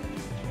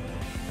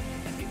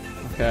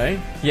 Okej.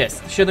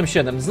 Jest,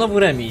 7-7, znowu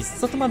remis.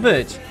 Co to ma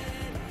być?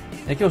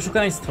 Jakie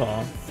oszukaństwo.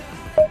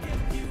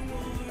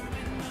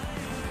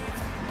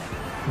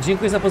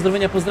 Dziękuję za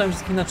pozdrowienia, pozdrawiam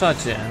wszystkich na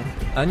czacie.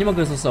 Ale nie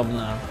mogę z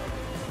osobna.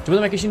 Czy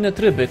będą jakieś inne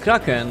tryby?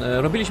 Kraken,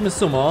 robiliśmy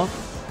sumo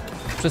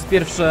przez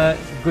pierwsze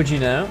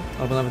godzinę,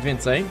 albo nawet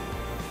więcej.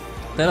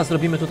 Teraz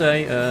robimy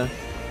tutaj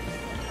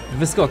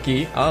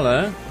wyskoki,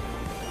 ale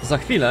za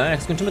chwilę,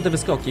 jak skończymy te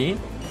wyskoki,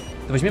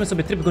 to weźmiemy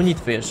sobie tryb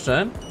gonitwy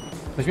jeszcze.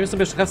 Weźmiemy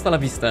sobie jeszcze hasta la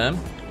vistę,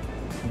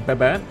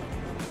 BB,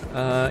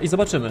 i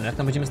zobaczymy, jak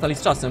tam będziemy stali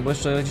z czasem, bo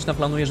jeszcze gdzieś tam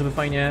planuję, żeby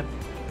fajnie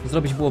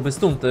zrobić byłoby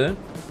stunty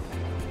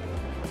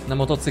na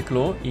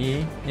motocyklu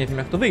i nie wiem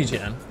jak to wyjdzie.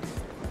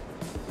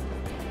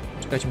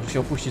 Czekajcie, muszę się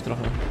opuścić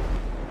trochę.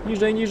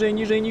 Niżej, niżej,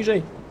 niżej,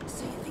 niżej.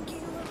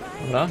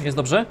 Dobra, jest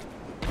dobrze?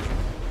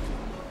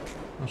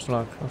 O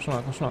szlak, o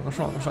szlak, o szlak, o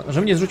szlak, o szlak.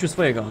 Żebym nie zrzucił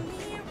swojego.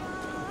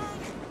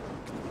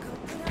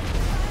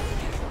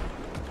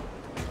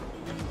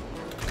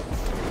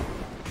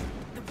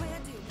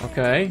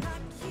 Okej.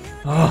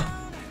 Okay.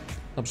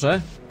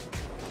 Dobrze.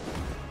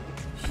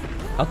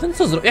 A ten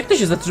co zrobił? Jak ty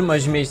się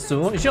zatrzymałeś w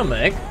miejscu?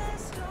 Ziomek?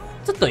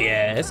 Co to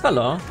jest?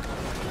 Halo?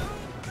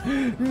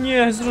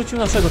 Nie, zrzucił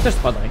naszego. Też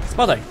spadaj.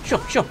 Spadaj. Sio,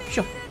 sio,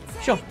 sio,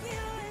 sio.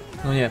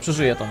 No nie,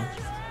 przeżyje to.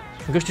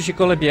 Gościu się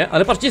kolebie,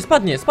 ale patrzcie,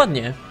 spadnie,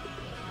 spadnie.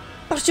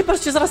 Patrzcie,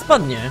 patrzcie, zaraz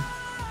spadnie.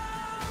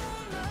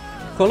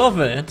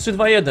 Kolowy, 3,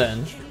 2,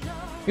 1.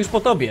 Już po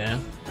tobie.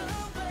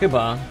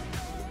 Chyba.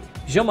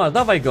 Ziomal,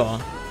 dawaj go.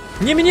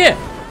 Nie mnie!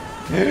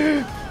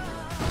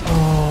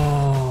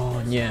 O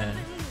nie.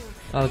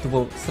 Ale to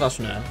było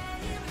straszne.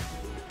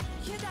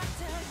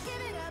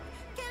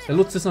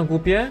 Ludcy są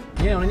głupie?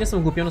 Nie, one nie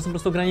są głupie, one są po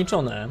prostu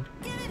ograniczone.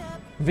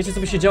 Wiecie co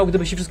by się działo,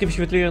 gdyby się wszystkie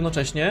wyświetliły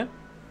jednocześnie?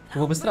 To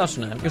byłoby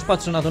straszne. Już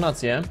patrzę na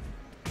donację.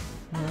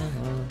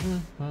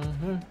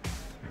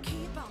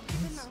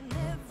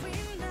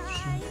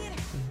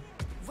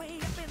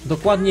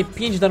 Dokładnie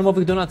 5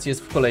 darmowych donacji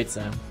jest w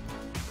kolejce.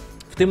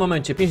 W tym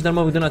momencie 5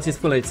 darmowych donacji jest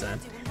w kolejce.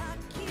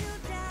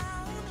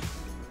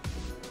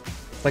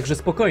 Także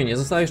spokojnie,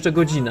 została jeszcze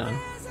godzina.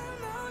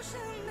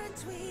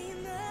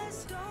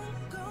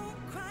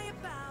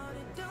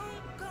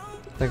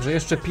 Także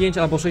jeszcze 5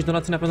 albo 6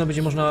 donacji na pewno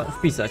będzie można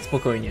wpisać,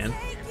 spokojnie.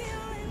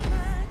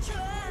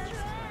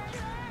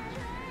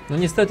 No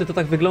niestety to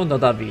tak wygląda,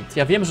 Dawid.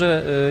 Ja wiem,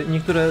 że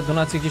niektóre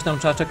donacje gdzieś tam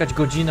trzeba czekać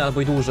godzinę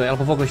albo i dłużej,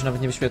 albo w ogóle się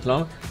nawet nie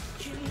wyświetlą.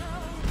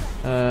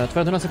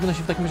 Twoja donacja powinna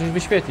się w takim razie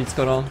wyświetlić,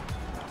 skoro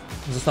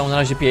zostało na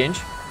razie 5.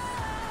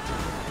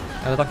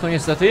 Ale tak to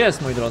niestety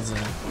jest, moi drodzy.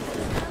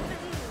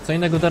 Co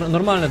innego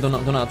normalne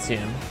donacje.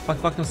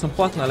 Faktem są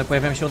płatne, ale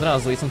pojawiają się od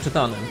razu i są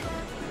czytane.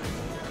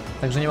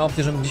 Także nie ma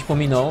opcji, żebym gdzieś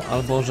pominął,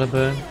 albo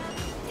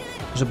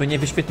żeby nie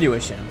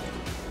wyświetliły się.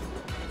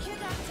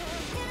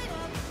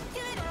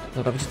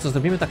 Dobra, wiecie co,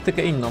 zrobimy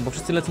taktykę inną, bo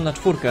wszyscy lecą na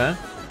 4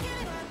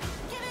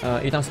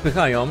 i tam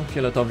spychają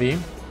fioletowi.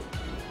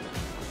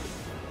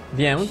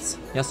 Więc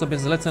ja sobie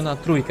zlecę na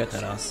 3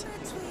 teraz.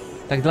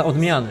 Tak dla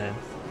odmiany.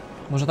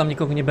 Może tam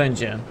nikogo nie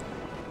będzie.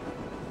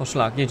 O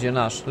szlak, jedzie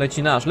nasz,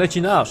 leci nasz,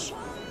 leci nasz!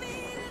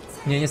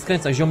 Nie, nie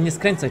skręcaj, ziom, nie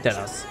skręcaj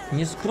teraz.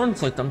 Nie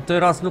skręcaj tam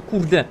teraz, no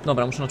kurde.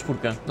 Dobra, muszę na 4,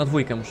 na 2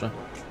 muszę.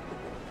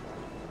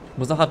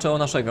 Bo zahaczę o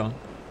naszego.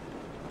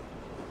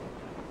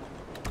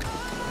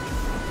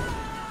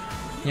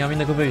 Nie mam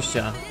innego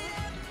wyjścia.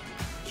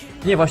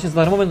 Nie, właśnie z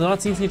darmowej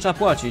donacji nic nie trzeba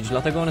płacić,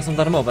 dlatego one są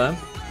darmowe.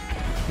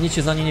 Nic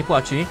się za nie nie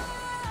płaci.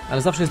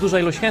 Ale zawsze jest duża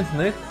ilość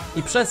chętnych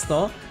i przez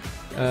to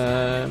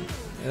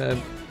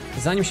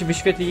zanim się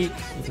wyświetli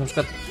na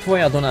przykład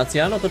twoja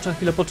donacja, no to trzeba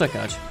chwilę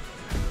poczekać.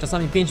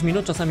 Czasami 5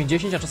 minut, czasami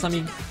 10, a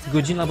czasami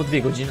godzinę albo 2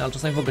 godziny, ale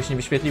czasami w ogóle się nie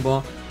wyświetli,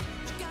 bo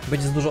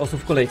będzie za dużo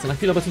osób w kolejce. Na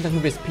chwilę obecną, tak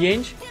mówię, jest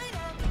 5.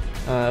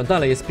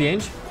 Dalej jest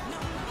 5.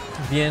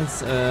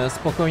 Więc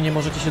spokojnie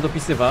możecie się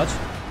dopisywać.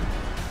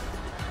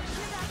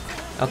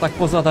 A tak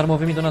poza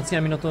darmowymi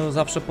donacjami, no to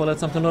zawsze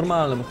polecam te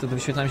normalne, bo wtedy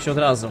wyświetlają się od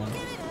razu.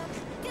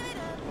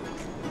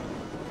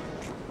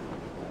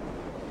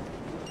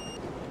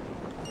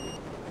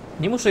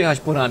 Nie muszę jechać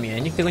po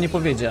ramię, nikt tego nie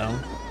powiedział.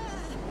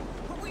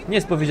 Nie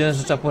jest powiedziane,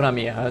 że trzeba po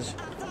ramię jechać.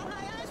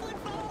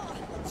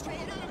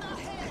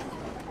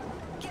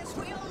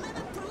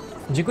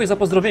 Dziękuję za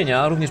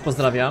pozdrowienia, również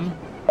pozdrawiam.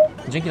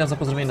 Dzięki nam za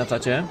pozdrowienie na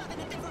czacie.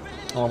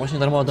 O, właśnie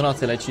darmowa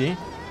donacja leci.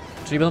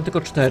 Czyli będą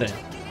tylko 4.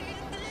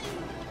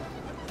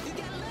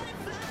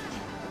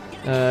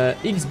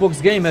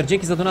 Xbox Gamer,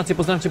 dzięki za donację,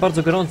 pozdrawiam cię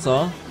bardzo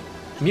gorąco.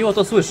 Miło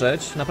to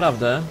słyszeć,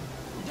 naprawdę.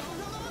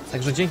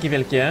 Także dzięki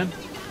wielkie.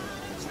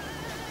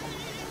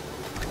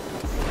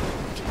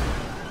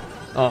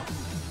 O!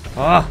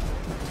 O!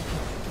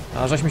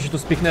 A żeśmy się tu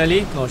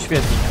spiknęli? No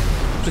świetnie.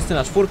 Wszyscy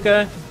na 4.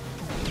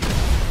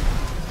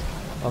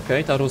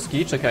 Okej, ta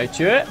ruski,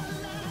 czekajcie.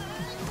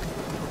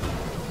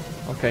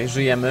 Okej,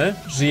 żyjemy,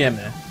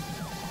 żyjemy.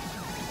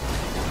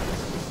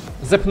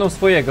 Zepchnął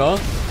swojego.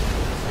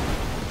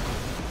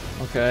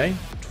 Okej,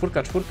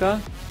 4.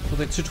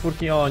 Tutaj 3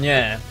 czwórki, o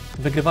nie.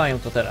 Wygrywają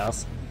to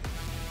teraz.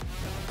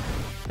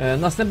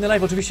 Następny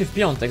live oczywiście w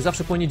piątek.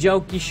 Zawsze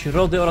poniedziałki,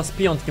 środy oraz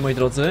piątki, moi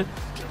drodzy.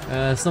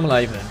 Są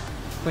live'y.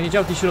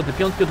 Poniedziałki, środy,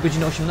 piątki od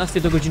godziny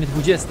 18 do godziny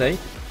 20.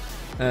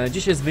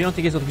 Dzisiaj jest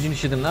wyjątek, jest od godziny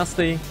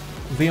 17.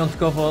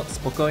 Wyjątkowo,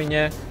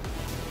 spokojnie.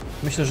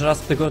 Myślę, że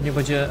raz w tygodniu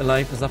będzie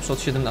live zawsze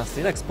od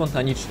 17. Tak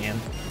spontanicznie.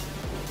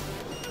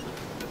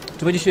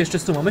 Czy będzie się jeszcze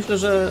sumo? Myślę,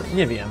 że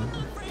nie wiem.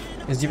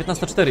 Jest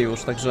 19:04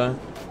 już, także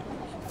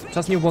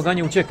czas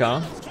nieubłaganie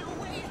ucieka.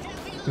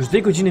 Już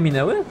 2 godziny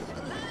minęły?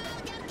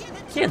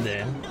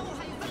 Kiedy?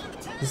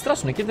 To jest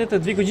straszne, kiedy te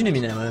 2 godziny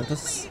minęły? To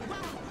jest...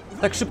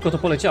 Tak szybko to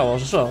poleciało,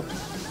 że szok.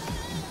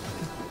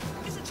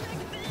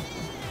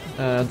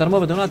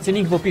 Darmowe donacje,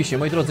 link w opisie.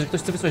 Moi drodzy, jeżeli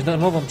ktoś chce wysłać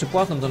darmową czy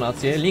płatną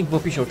donację, link w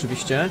opisie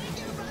oczywiście.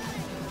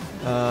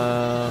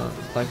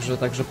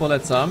 Także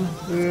polecam.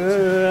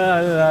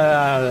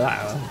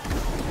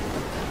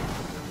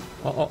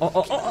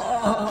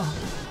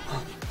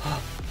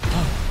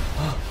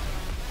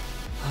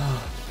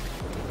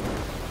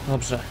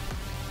 Dobrze.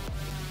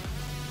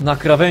 Na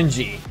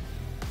krawędzi.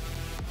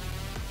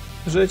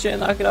 Życie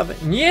na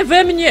krawędzi. Nie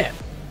we mnie!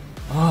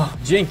 O,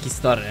 dzięki,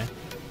 stary.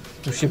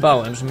 Już się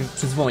bałem, że mi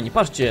przyzwoni.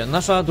 Patrzcie,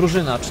 nasza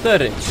drużyna.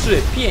 4,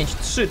 3, 5,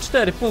 3,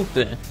 4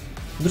 punkty.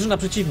 Drużyna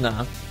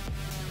przeciwna.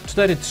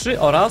 4, 3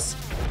 oraz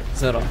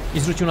 0. I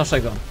zrzucił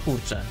naszego.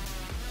 Kurczę.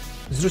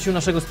 Zrzucił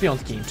naszego z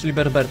piątki, czyli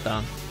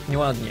Berberta.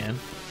 Nieładnie.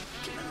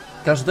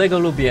 Każdego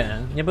lubię.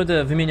 Nie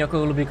będę wymieniał,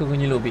 kogo lubię, kogo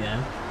nie lubię.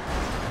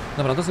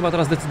 Dobra, to jest chyba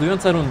teraz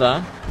decydująca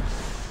runda.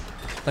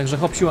 Także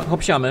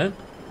hopsiamy.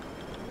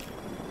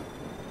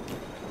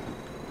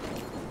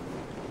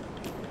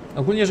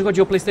 Ogólnie jeżeli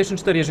chodzi o PlayStation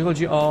 4, jeżeli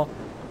chodzi o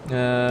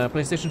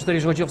PlayStation 4,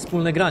 jeżeli chodzi o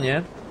wspólne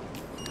granie,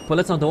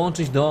 polecam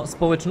dołączyć do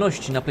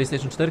społeczności na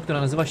PlayStation 4,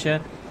 która nazywa się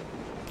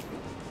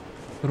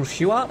Róż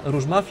Siła?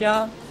 Róż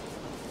Mafia?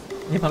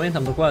 Nie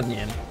pamiętam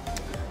dokładnie.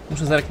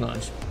 Muszę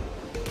zerknąć.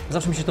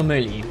 Zawsze mi się to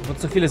myli, bo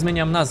co chwilę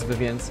zmieniam nazwy,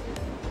 więc...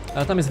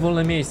 Ale tam jest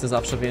wolne miejsce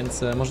zawsze,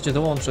 więc możecie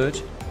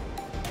dołączyć.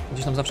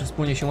 Gdzieś tam zawsze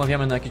wspólnie się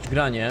umawiamy na jakieś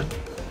granie.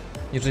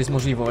 Jeżeli jest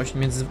możliwość.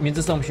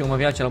 Między sobą się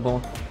umawiacie,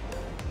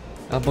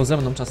 albo ze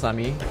mną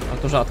czasami.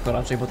 Ale to rzadko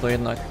raczej, bo to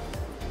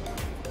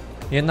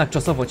jednak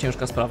czasowo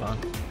ciężka sprawa.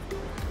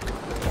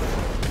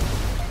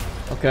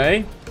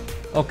 Okej.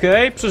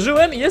 Okej,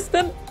 przeżyłem i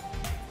jestem...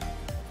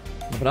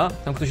 Dobra,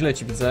 tam ktoś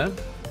leci, widzę.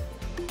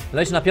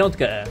 Leć na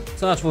piątkę.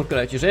 Co na czwórkę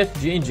lecisz?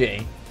 Gdzie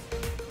indziej.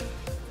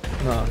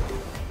 No.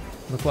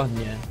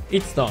 Dokładnie.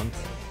 Idź stąd.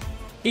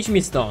 Idź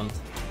mi stąd.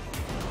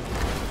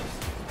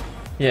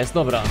 Jest,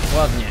 dobra,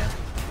 ładnie.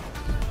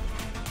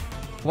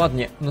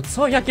 Ładnie. No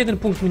co? Jak jeden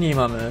punkt mniej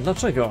mamy?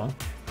 Dlaczego?